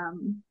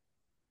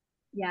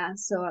 Yeah,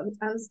 so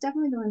I was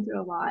definitely going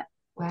through a lot.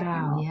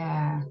 Wow,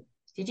 yeah.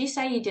 Did you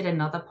say you did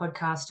another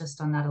podcast just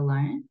on that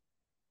alone?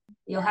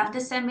 You'll have to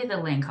send me the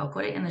link. I'll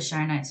put it in the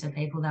show notes for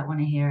people that want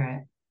to hear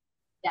it.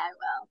 Yeah, I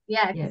will.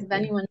 Yeah, because if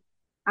anyone,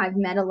 I've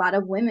met a lot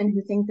of women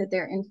who think that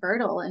they're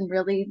infertile, and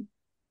really,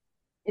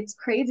 it's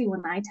crazy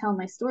when I tell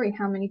my story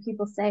how many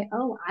people say,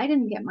 oh, I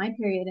didn't get my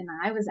period and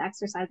I was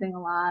exercising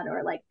a lot,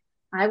 or like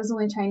I was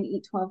only trying to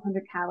eat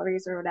 1,200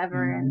 calories or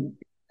whatever. And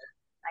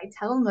I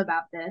tell them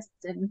about this,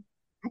 and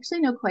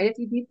actually know quite a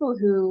few people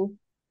who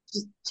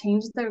just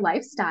change their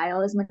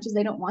lifestyle as much as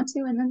they don't want to,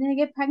 and then they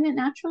get pregnant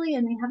naturally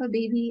and they have a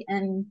baby,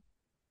 and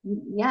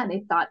yeah,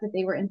 they thought that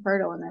they were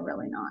infertile and they're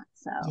really not.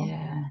 So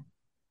yeah,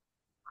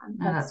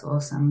 no, that's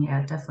awesome.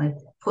 Yeah,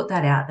 definitely put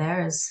that out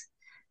there as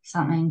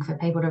something for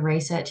people to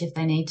research if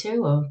they need to,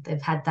 or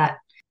they've had that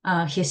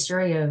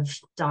history of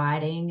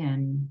dieting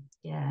and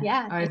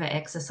over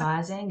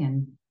exercising.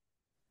 And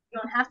you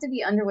don't have to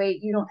be underweight.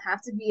 You don't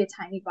have to be a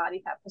tiny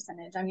body fat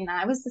percentage. I mean,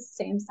 I was the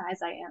same size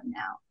I am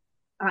now.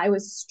 I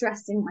was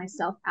stressing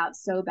myself out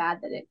so bad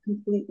that it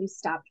completely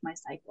stopped my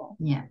cycle.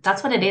 Yeah,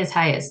 that's what it is.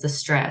 Hey, it's the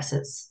stress.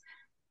 It's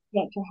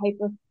your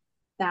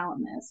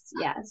hypothalamus.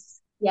 Yes.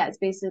 Yeah, it's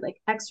basically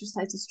like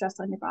exercise is stress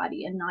on your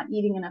body, and not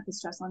eating enough is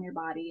stress on your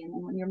body. And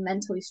then when you're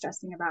mentally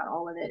stressing about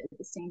all of it at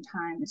the same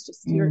time, it's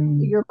just your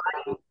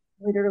body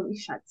literally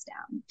shuts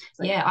down.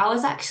 Like, yeah, I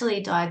was actually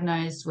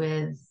diagnosed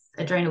with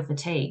adrenal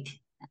fatigue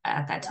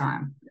at that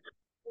time.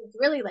 It's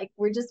really like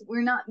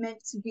we're not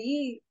meant to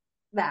be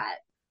that.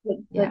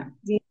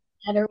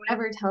 Or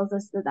whatever tells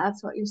us that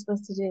that's what you're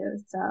supposed to do.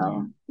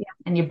 So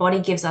and your body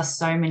gives us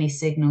so many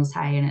signals,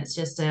 hey, and it's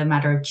just a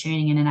matter of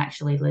tuning in and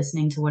actually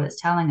listening to what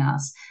it's telling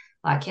us.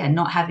 Like,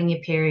 not having your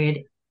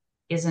period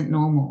isn't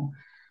normal.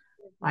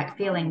 Like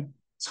feeling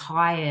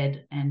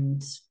tired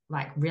and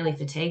like really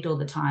fatigued all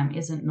the time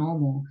isn't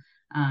normal.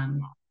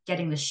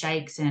 Getting the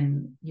shakes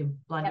and your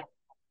blood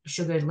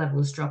sugar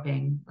levels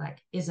dropping like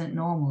isn't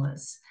normal.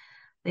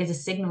 These are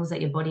signals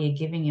that your body are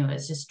giving you.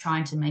 It's just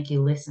trying to make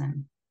you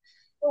listen.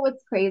 Well,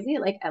 what's crazy,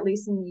 like at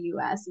least in the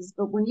US, is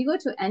but when you go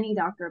to any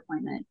doctor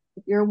appointment,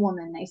 if you're a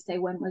woman, they say,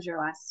 when was your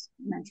last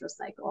menstrual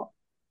cycle?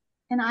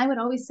 And I would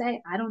always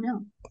say, I don't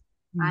know.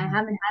 I haven't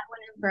had one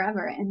in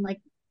forever. And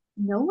like,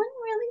 no one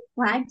really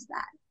flagged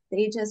that.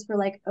 They just were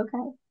like,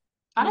 okay.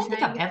 I don't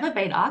think I've ever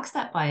been asked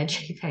that by a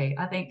GP.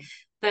 I think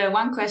the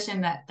one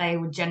question that they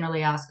would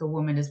generally ask a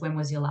woman is, when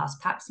was your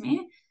last pap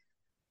smear?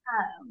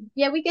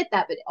 Yeah, we get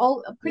that, but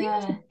pretty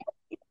much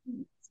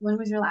when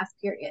was your last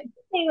period?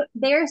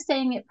 They're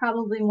saying it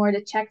probably more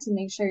to check to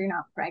make sure you're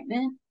not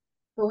pregnant.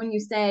 But when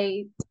you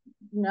say,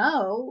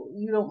 no,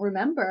 you don't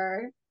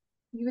remember,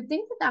 you would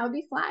think that that would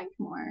be flagged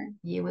more.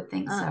 You would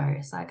think so.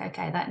 It's like,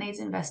 okay, that needs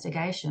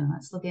investigation.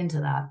 Let's look into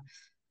that.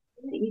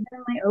 Even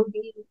my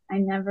OBGYN, I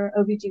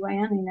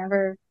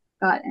never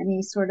got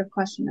any sort of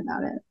question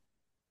about it.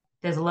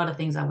 There's a lot of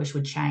things I wish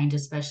would change,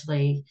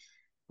 especially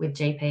with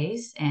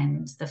GPs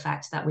and the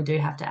fact that we do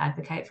have to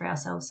advocate for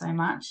ourselves so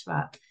much.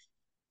 But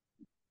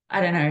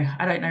I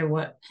don't know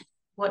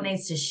what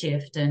needs to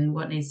shift and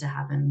what needs to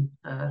happen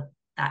for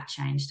that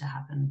change to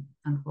happen.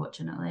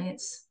 Unfortunately,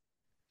 it's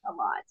a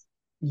lot.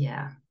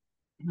 Yeah.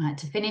 Right.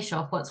 To finish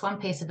off, what's one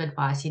piece of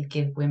advice you'd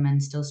give women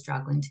still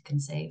struggling to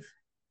conceive?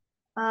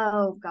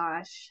 Oh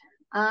gosh.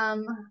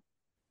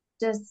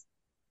 Just,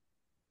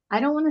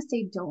 I don't want to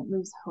say don't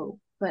lose hope,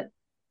 but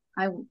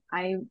I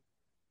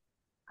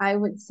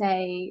would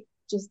say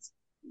just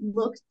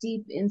look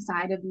deep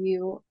inside of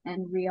you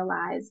and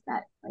realize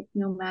that, like,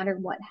 no matter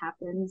what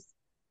happens,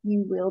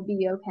 you will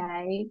be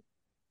okay.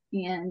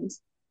 And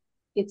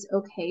it's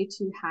okay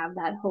to have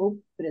that hope,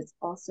 but it's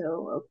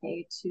also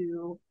okay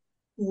to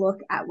look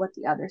at what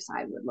the other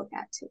side would look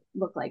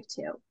like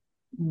too.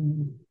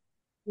 Mm.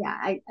 Yeah,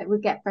 I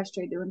would get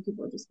frustrated when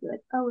people would just be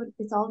like, oh,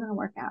 it's all going to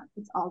work out.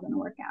 It's all going to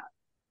work out.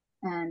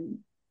 And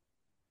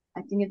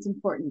I think it's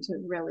important to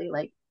really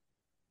like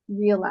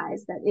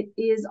realize that it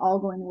is all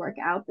going to work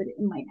out, but it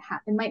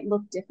might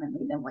look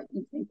differently than what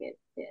you think it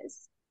is.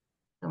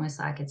 It's almost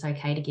like it's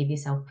okay to give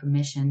yourself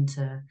permission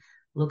to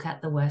look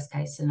at the worst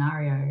case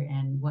scenario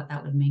and what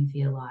that would mean for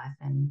your life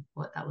and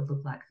what that would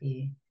look like for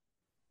you.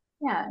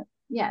 Yeah.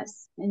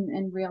 Yes.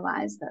 And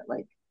realize that,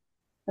 like,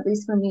 at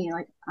least for me,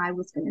 like, I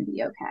was going to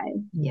be okay.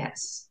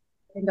 Yes.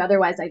 And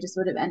otherwise I just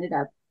would have ended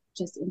up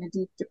just in a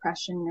deep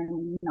depression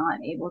and not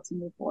able to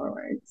move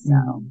forward.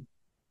 So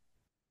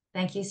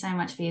Thank you so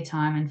much for your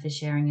time and for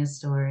sharing your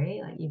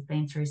story. Like, you've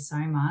been through so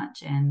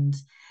much, and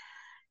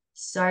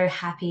so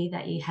happy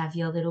that you have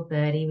your little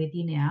birdie with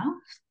you now.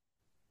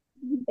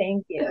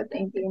 Thank you.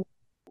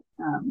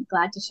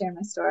 Glad to share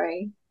my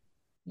story.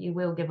 You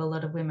will give a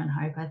lot of women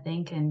hope, I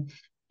think, and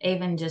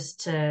even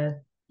just to,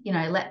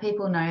 let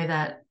people know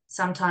that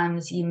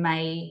sometimes you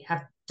may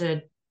have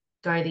to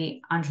go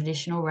the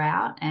untraditional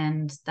route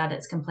and that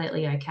it's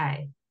completely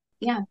okay.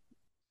 Yeah.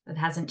 It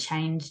hasn't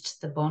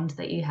changed the bond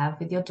that you have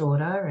with your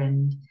daughter,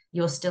 and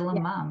you're still a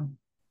mum.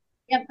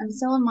 Yep, I'm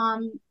still a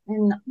mom,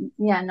 and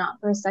not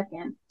for a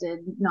second did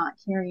not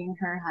carrying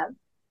her have,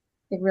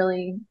 it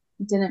really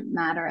didn't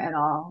matter at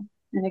all.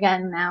 And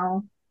again,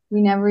 now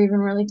we never even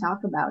really talk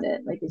about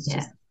it. Like, it's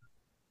just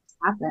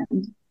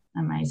happened.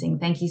 Amazing.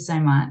 Thank you so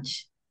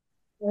much.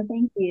 Well,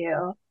 thank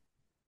you.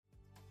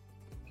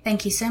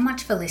 Thank you so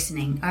much for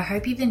listening. I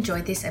hope you've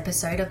enjoyed this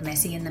episode of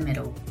Messy in the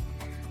Middle.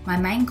 My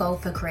main goal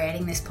for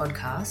creating this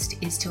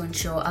podcast is to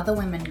ensure other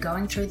women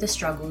going through the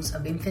struggles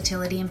of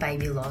infertility and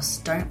baby loss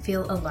don't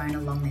feel alone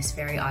along this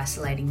very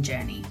isolating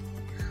journey.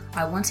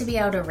 I want to be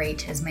able to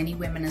reach as many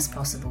women as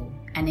possible,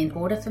 and in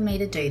order for me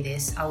to do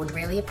this, I would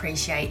really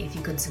appreciate if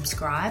you could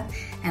subscribe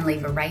and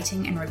leave a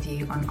rating and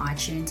review on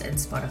iTunes and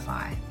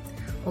Spotify.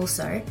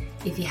 Also,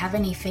 if you have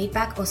any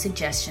feedback or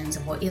suggestions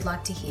of what you'd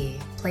like to hear,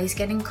 please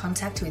get in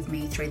contact with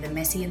me through the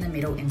Messy in the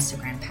Middle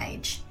Instagram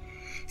page.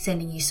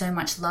 Sending you so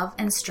much love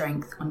and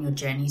strength on your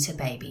journey to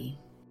baby.